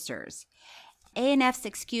posters. A&F's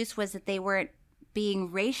excuse was that they weren't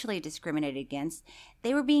being racially discriminated against.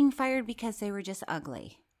 They were being fired because they were just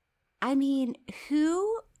ugly. I mean,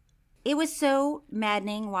 it was so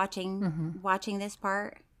maddening watching this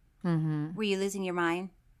part. Mm-hmm. Were you losing your mind?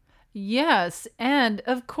 Yes. And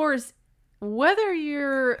of course, whether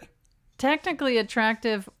you're technically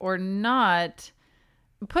attractive or not,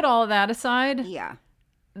 put all of that aside. Yeah.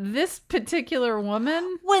 This particular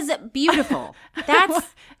woman was beautiful.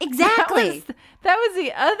 That's exactly. That was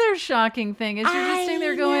the other shocking thing is you're just sitting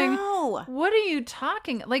there going, know. what are you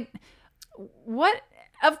talking? Like, what?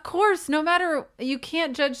 Of course, no matter, you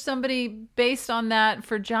can't judge somebody based on that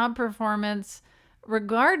for job performance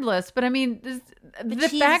regardless. But I mean, the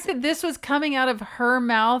fact that this was coming out of her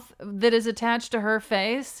mouth that is attached to her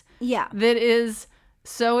face. Yeah. That is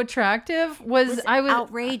so attractive was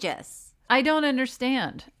outrageous. I don't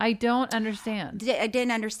understand. I didn't understand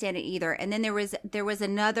it either. And then there was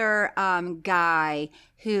another guy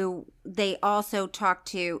who they also talked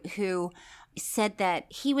to who said that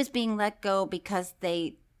he was being let go because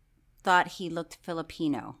they thought he looked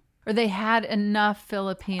Filipino. Or they had enough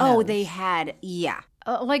Filipinos. Oh, they had, yeah.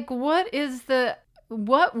 Like, what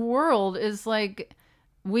world is like,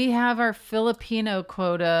 we have our Filipino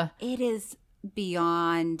quota? It is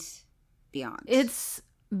beyond. It's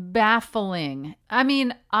baffling. I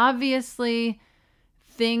mean, obviously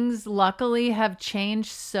things luckily have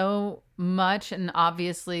changed so much, and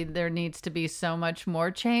obviously there needs to be so much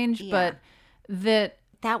more change, but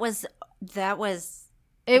that was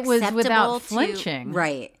it was without flinching.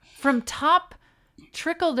 Right. From top,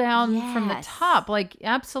 trickle down from the top, like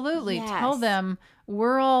absolutely tell them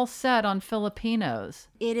we're all set on Filipinos.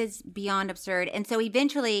 It is beyond absurd. And so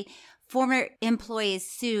eventually former employees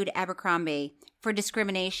sued Abercrombie for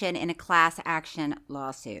discrimination in a class action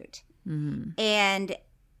lawsuit. Mm-hmm. And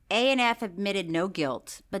A&F admitted no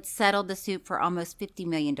guilt, but settled the suit for almost $50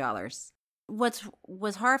 million. What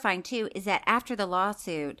was horrifying, too, is that after the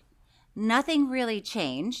lawsuit, nothing really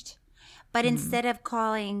changed. But instead of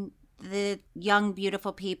calling the young,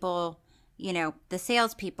 beautiful people, the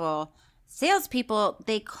salespeople,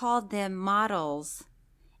 they called them models.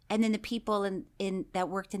 And then the people in that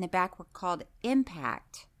worked in the back were called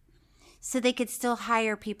impact. So they could still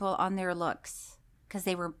hire people on their looks because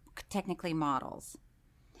they were technically models.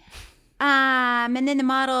 And then the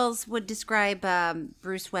models would describe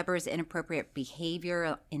Bruce Weber's inappropriate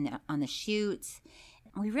behavior on the shoots.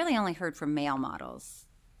 We really only heard from male models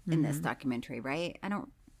in this documentary, right? I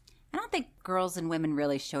don't think girls and women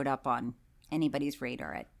really showed up on anybody's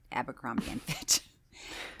radar at Abercrombie and Fitch.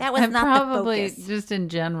 That was not probably the focus. Just in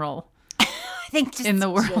general. I think just in the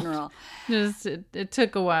world. General. Just it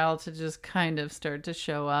took a while to just kind of start to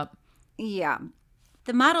show up. Yeah.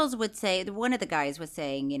 The models would say, one of the guys was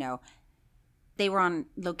saying, they were on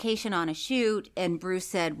location on a shoot and Bruce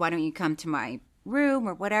said, "Why don't you come to my room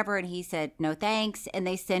or whatever?" And he said, "No, thanks." And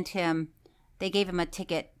they gave him a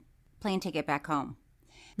plane ticket back home.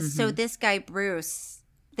 Mm-hmm. So this guy, Bruce,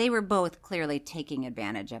 they were both clearly taking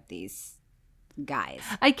advantage of these guys.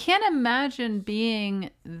 I can't imagine being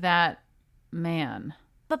that man.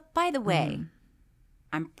 But by the way,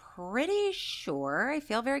 I'm pretty sure, I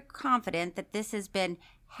feel very confident that this has been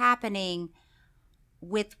happening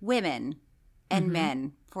with women and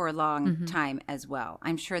men for a long time as well.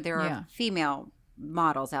 I'm sure there are female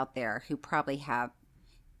models out there who probably have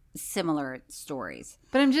similar stories.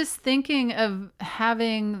 But I'm just thinking of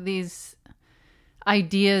having these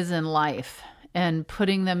ideas in life and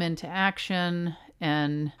putting them into action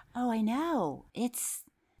and I know. It's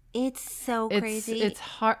so crazy. It's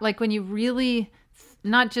hard, like when you really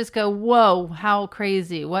not just go, "Whoa, how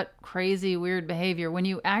crazy. What crazy weird behavior." When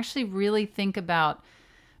you actually really think about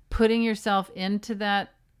putting yourself into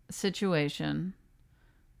that situation,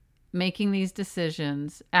 making these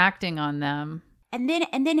decisions, acting on them. And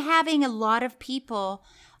then having a lot of people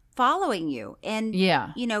following you and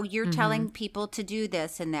you're telling people to do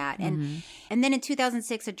this and that. And then in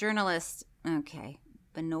 2006 a journalist,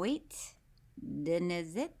 Benoit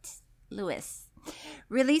Denizit Lewis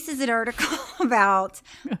releases an article about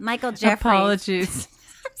Michael Jeffries. Apologies.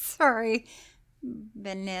 I'm sorry.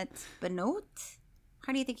 Benoit.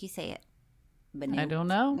 How do you think you say it? Benoit. I don't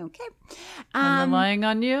know. Okay. I'm relying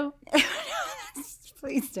on you.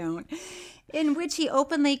 Please don't. In which he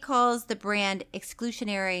openly calls the brand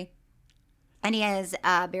exclusionary, and he has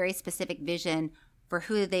a very specific vision for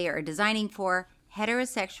who they are designing for: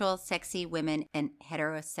 heterosexual, sexy women and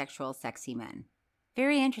heterosexual, sexy men.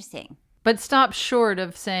 Very interesting. But stop short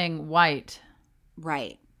of saying white.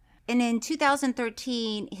 Right. And in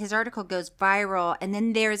 2013, his article goes viral, and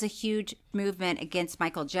then there's a huge movement against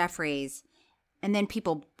Michael Jeffries. And then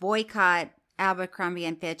people boycott Abercrombie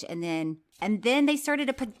and Fitch, and then they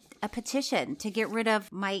started a petition to get rid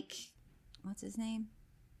of Mike. What's his name?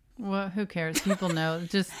 Well, who cares? People know.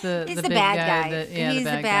 Just the He's the the big bad guy. the He's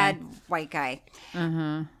the bad guy. white guy.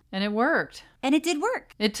 And it worked. And it did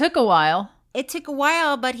work. It took a while. It took a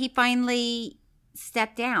while, but he finally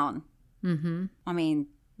stepped down. Mm-hmm. I mean,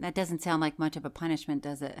 that doesn't sound like much of a punishment,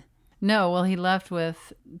 does it? No, well, he left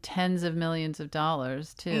with tens of millions of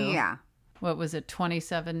dollars, too. Yeah. What was it,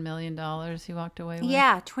 $27 million he walked away with?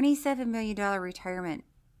 Yeah, $27 million retirement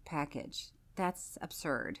package. That's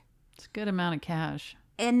absurd. It's a good amount of cash.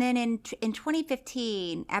 And then in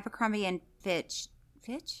 2015, Abercrombie and Fitch?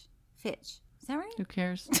 Is that right? Who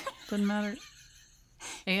cares? Doesn't matter.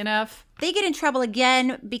 A&F. They get in trouble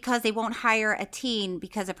again because they won't hire a teen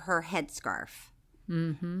because of her headscarf.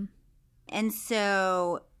 Mm-hmm. And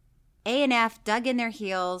so A&F dug in their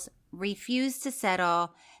heels, refused to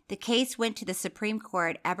settle. The case went to the Supreme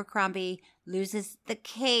Court. Abercrombie loses the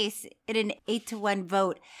case in an 8-1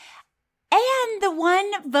 vote. And the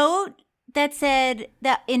one vote that said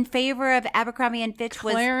that in favor of Abercrombie and Fitch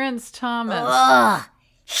was Clarence Thomas. Ugh.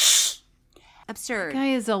 Absurd. That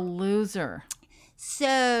guy is a loser.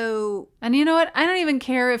 So, and you know what? I don't even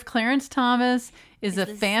care if Clarence Thomas is a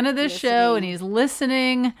fan of this show and he's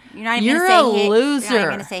listening. You're a loser. You're not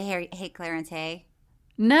going to say, hey, Clarence, hey?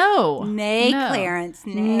 No. Nay, no. Clarence,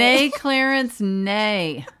 nay. Nay, Clarence,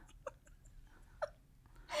 nay.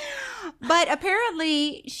 But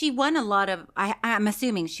apparently she won a lot of, I'm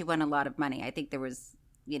assuming she won a lot of money. I think there was,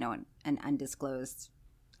 an undisclosed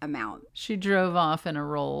amount. She drove off in a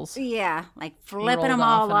Rolls. Yeah, like flipping them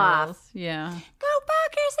all off. Yeah. Go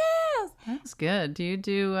fuck yourselves. That's good. Do you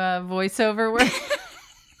do voiceover work?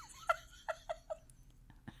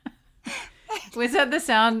 Was that the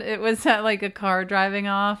sound? Was that like a car driving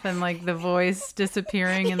off and like the voice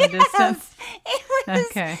disappearing in the distance? It was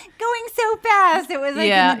okay. Going so fast. It was like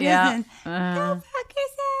in the distance. Go fuck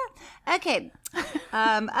yourself. Okay.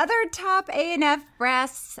 Other top A&F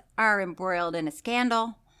brass are embroiled in a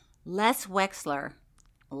scandal. Les Wexler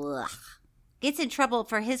gets in trouble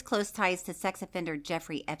for his close ties to sex offender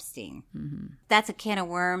Jeffrey Epstein. Mm-hmm. That's a can of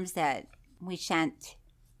worms that we shan't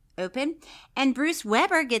open. And Bruce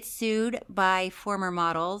Weber gets sued by former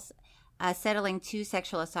models, settling 2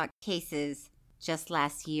 sexual assault cases just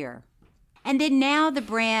last year. And then now the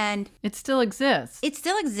brand... It still exists. It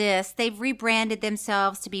still exists. They've rebranded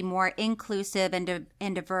themselves to be more inclusive and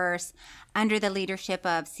diverse under the leadership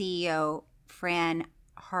of CEO Fran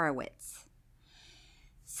Horowitz.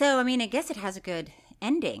 So, I mean, I guess it has a good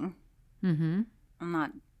ending. Mm-hmm. I'm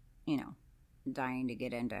not, dying to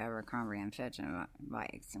get into Abercrombie and Fitch and buy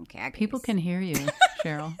some khakis. People can hear you,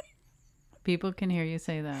 Cheryl. People can hear you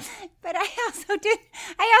say that. But I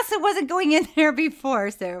also wasn't going in there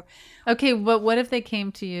before, so. Okay, but what if they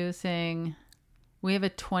came to you saying, we have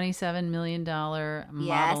a $27 million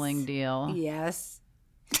modeling deal. Yes.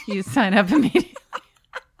 You sign up immediately.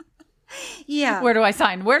 Yeah. Where do I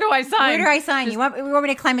sign? You want me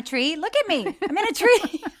to climb a tree? Look at me. I'm in a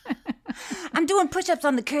tree. I'm doing push-ups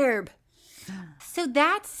on the curb. So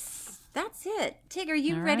that's it. Tig, are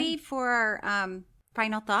you ready for our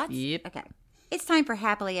final thoughts? Yep. Okay. It's time for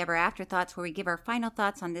Happily Ever After Thoughts, where we give our final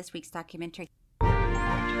thoughts on this week's documentary.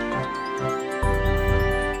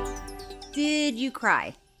 Did you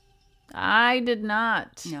cry? I did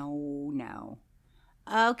not. No.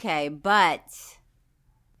 Okay, but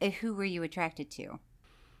who were you attracted to?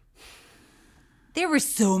 There were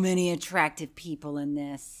so many attractive people in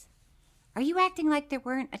this. Are you acting like there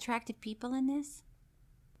weren't attractive people in this?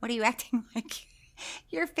 What are you acting like?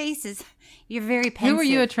 Your face is, you're very pensive. Who were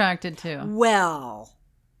you attracted to? Well,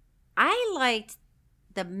 I liked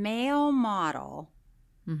the male model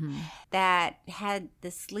that had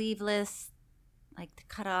the sleeveless, like the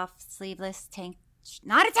cut off sleeveless tank,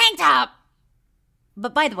 not a tank top.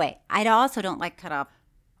 But by the way, I also don't like cut off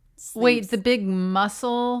sleeves. Wait, the big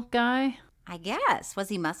muscle guy? I guess. Was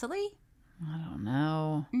he muscly? I don't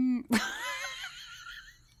know.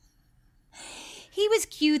 He was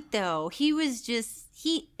cute though. He was just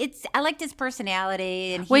I liked his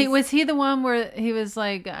personality. And wait, was he the one where he was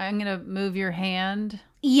like, I'm gonna move your hand?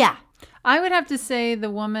 Yeah. I would have to say the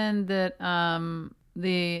woman that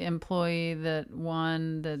the employee that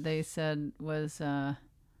won that they said was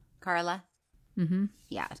Carla. Mm-hmm.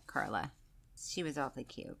 Yeah, Carla. She was awfully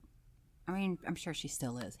cute. I mean, I'm sure she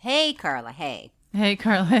still is. Hey, Carla. Hey. Hey,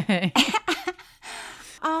 Carla. Hey.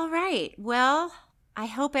 All right. Well, I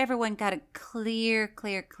hope everyone got a clear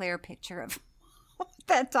picture of what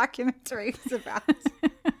that documentary was about.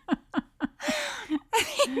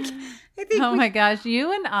 I think oh my gosh,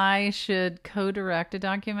 you and I should co-direct a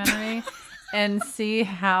documentary and see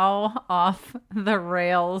how off the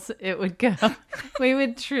rails it would go. We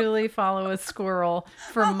would truly follow a squirrel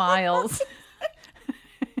for miles.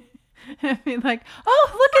 I'd be like,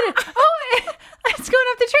 oh, look at it. Oh, it's going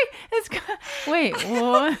up the tree. Wait,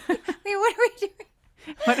 what? Wait, what are we doing?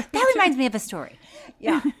 That reminds me of a story.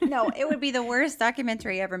 Yeah. No, it would be the worst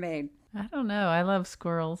documentary ever made. I don't know. I love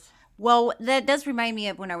squirrels. Well, that does remind me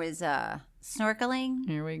of when I was snorkeling.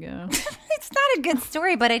 Here we go. It's not a good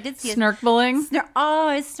story, but I did see Snorkeling?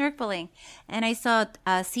 It's snorkeling. And I saw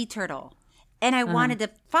a sea turtle. And I wanted to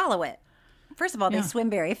follow it. First of all, they swim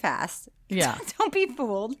very fast. Yeah. Don't be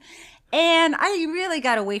fooled. And I really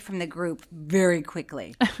got away from the group very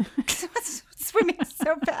quickly. Because I was swimming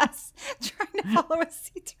so fast, trying to follow a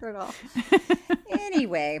sea turtle.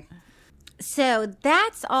 Anyway, so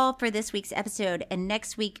that's all for this week's episode. And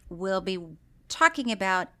next week, we'll be talking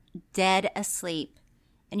about Dead Asleep.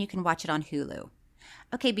 And you can watch it on Hulu.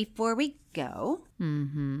 Okay, before we go,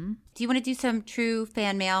 do you want to do some true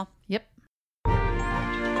fan mail? Yep.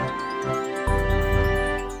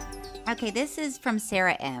 Okay, this is from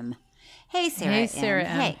Sarah M. Hey, Sarah M. Hey, Sarah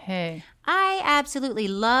M. Hey. I absolutely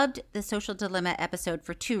loved the Social Dilemma episode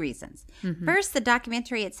for two reasons. First, the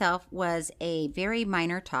documentary itself was a very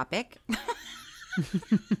minor topic.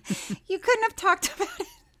 You couldn't have talked about it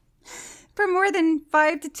for more than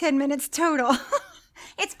 5 to 10 minutes total.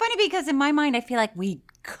 It's funny because in my mind, I feel like we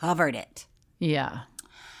covered it. Yeah.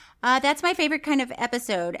 That's my favorite kind of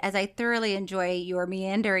episode, as I thoroughly enjoy your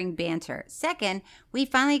meandering banter. Second, we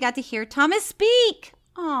finally got to hear Thomas speak.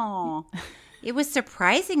 Oh, it was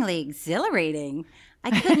surprisingly exhilarating.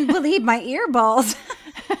 I couldn't believe my earballs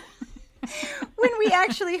when we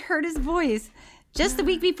actually heard his voice. Just the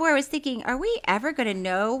week before, I was thinking, are we ever going to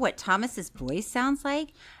know what Thomas's voice sounds like?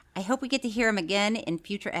 I hope we get to hear him again in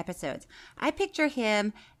future episodes. I picture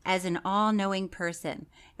him as an all-knowing person.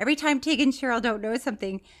 Every time Tig and Cheryl don't know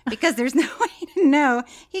something, because there's no way to know,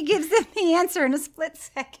 he gives them the answer in a split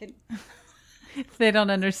second. They don't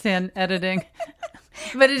understand editing.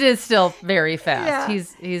 But it is still very fast. Yeah.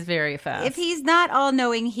 He's very fast. If he's not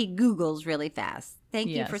all-knowing, he Googles really fast. Thank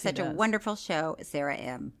you Yes, for such he a does. wonderful show, Sarah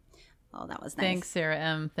M. Oh, that was nice. Thanks, Sarah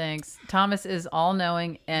M. Thanks. Thomas is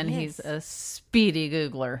all-knowing, and he's a speedy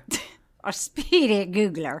Googler. A speedy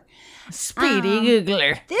Googler. Speedy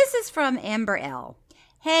Googler. This is from Amber L.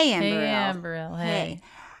 Hey, Amber Hey, L. Amber L. Hey.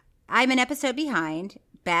 I'm an episode behind,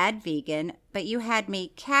 bad vegan, but you had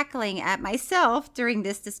me cackling at myself during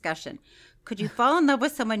this discussion. Could you fall in love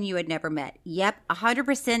with someone you had never met? Yep,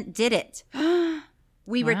 100% did it.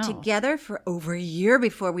 We were together for over a year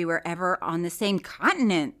before we were ever on the same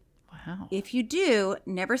continent. Wow. If you do,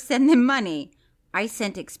 never send them money. I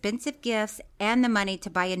sent expensive gifts and the money to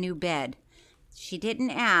buy a new bed. She didn't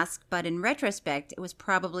ask, but in retrospect, it was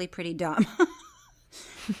probably pretty dumb.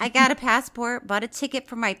 I got a passport, bought a ticket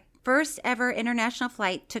for my first ever international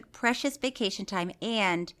flight, took precious vacation time,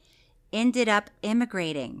 and ended up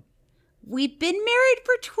immigrating. We've been married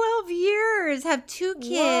for 12 years, have 2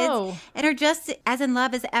 kids, and are just as in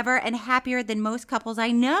love as ever and happier than most couples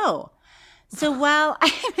I know. So while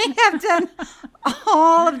I may have done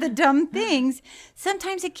all of the dumb things,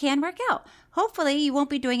 sometimes it can work out. Hopefully, you won't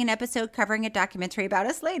be doing an episode covering a documentary about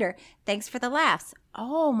us later. Thanks for the laughs.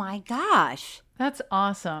 Oh, my gosh. That's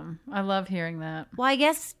awesome. I love hearing that. Well, I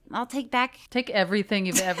guess I'll take everything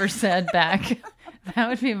you've ever said back. That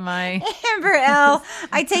would be my... Amber L.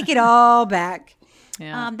 I take it all back.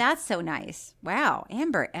 Yeah. That's so nice. Wow,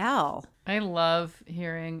 Amber L. I love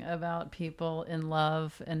hearing about people in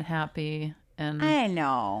love and happy. And I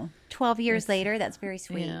know. 12 years later, that's very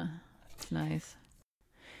sweet. Yeah, it's nice.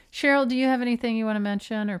 Cheryl, do you have anything you want to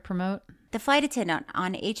mention or promote? The Flight Attendant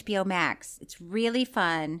on HBO Max. It's really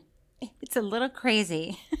fun. It's a little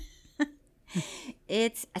crazy.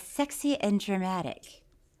 It's sexy and dramatic.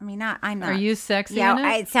 I mean, I'm not. Are you sexy Yeah, in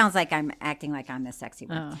it? It sounds like I'm acting like I'm the sexy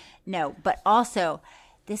one. Oh. No, but also,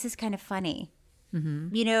 this is kind of funny.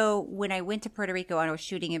 Mm-hmm. You know, when I went to Puerto Rico and I was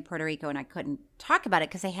shooting in Puerto Rico and I couldn't talk about it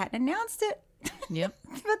because they hadn't announced it. Yep.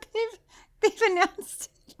 But they've announced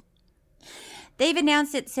it. They've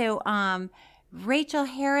announced it. So Rachel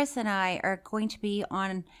Harris and I are going to be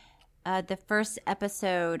on the first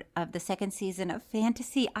episode of the second season of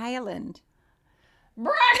Fantasy Island.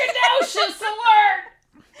 Braggadocious alert!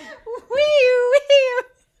 Wee.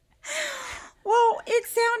 Well, it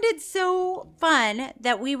sounded so fun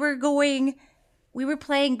that we were going we were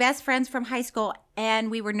playing best friends from high school,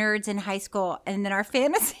 and we were nerds in high school. And then our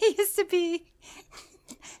fantasy used to be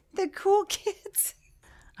the cool kids.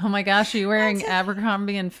 Oh my gosh, are you wearing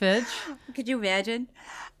Abercrombie and Fitch? Could you imagine?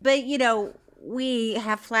 But, you know, we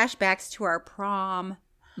have flashbacks to our prom.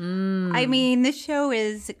 I mean, the show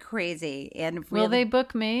is crazy. And really, will they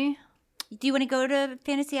book me? Do you want to go to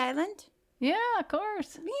Fantasy Island? Yeah, of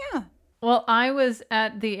course. Yeah. Well, I was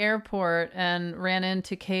at the airport and ran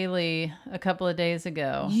into Kaylee a couple of days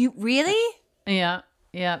ago. You really? Yeah.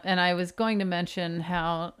 And I was going to mention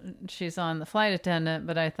how she's on the flight attendant,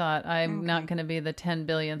 but I thought I'm not going to be the 10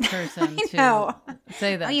 billionth person to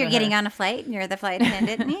say that. Oh, you're getting on a flight and you're the flight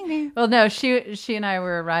attendant. Well, no, she and I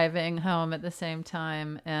were arriving home at the same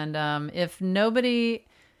time. And if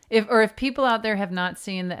people out there have not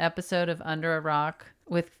seen the episode of Under a Rock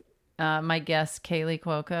with my guest, Kaylee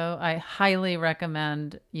Cuoco, I highly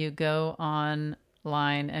recommend you go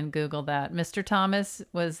online and Google that. Mr. Thomas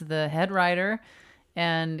was the head writer,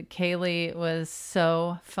 and Kaylee was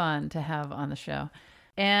so fun to have on the show.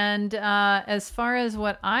 And as far as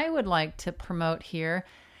what I would like to promote here,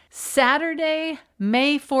 Saturday,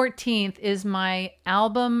 May 14th is my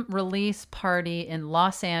album release party in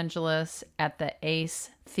Los Angeles at the Ace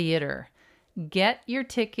Theater. Get your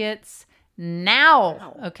tickets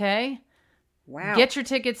now, okay? Wow. Get your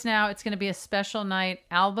tickets now. It's going to be a special night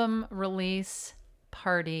album release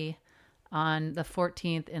party on the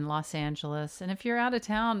 14th in Los Angeles. And if you're out of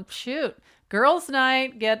town, shoot, girls'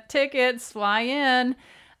 night, get tickets, fly in.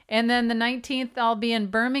 And then the 19th, I'll be in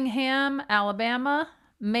Birmingham, Alabama.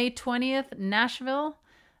 May 20th, Nashville.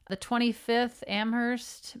 The 25th,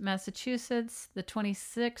 Amherst, Massachusetts. The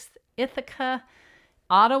 26th, Ithaca,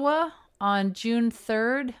 Ottawa on June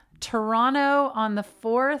 3rd. Toronto on the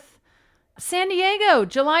 4th. San Diego,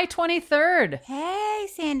 July 23rd. Hey,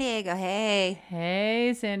 San Diego. Hey.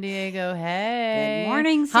 Hey, San Diego. Hey. Good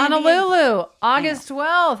morning, San Honolulu, Diego. August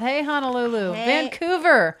 12th. Hey, Honolulu. Hey.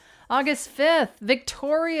 Vancouver, August 5th.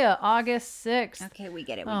 Victoria, August 6th. Okay, we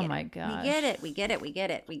get it. Oh, my gosh. We get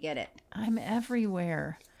it. I'm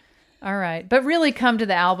everywhere. All right. But really come to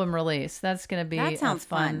the album release. That's going to be That sounds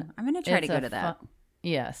fun. I'm going to try to go to that.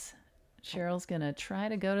 Yes. Cheryl's going to try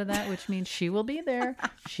to go to that, which means she will be there.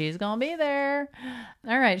 She's going to be there.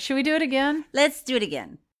 All right. Should we do it again? Let's do it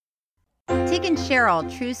again. Tig and Cheryl,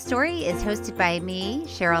 True Story is hosted by me,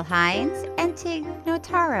 Cheryl Hines, and Tig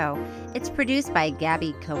Notaro. It's produced by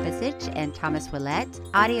Gabby Kovacic and Thomas Willett.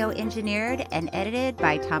 Audio engineered and edited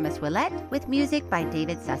by Thomas Willett with music by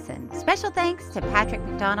David Sussin. Special thanks to Patrick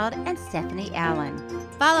McDonald and Stephanie Allen.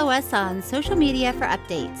 Follow us on social media for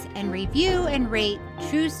updates and review and rate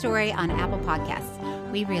True Story on Apple Podcasts.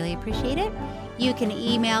 We really appreciate it. You can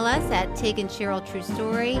email us at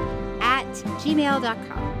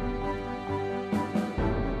tigandcheryltruestory@gmail.com.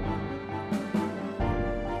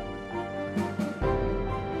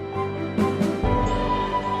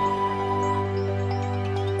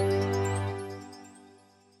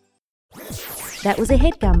 That was a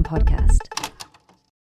HeadGum podcast.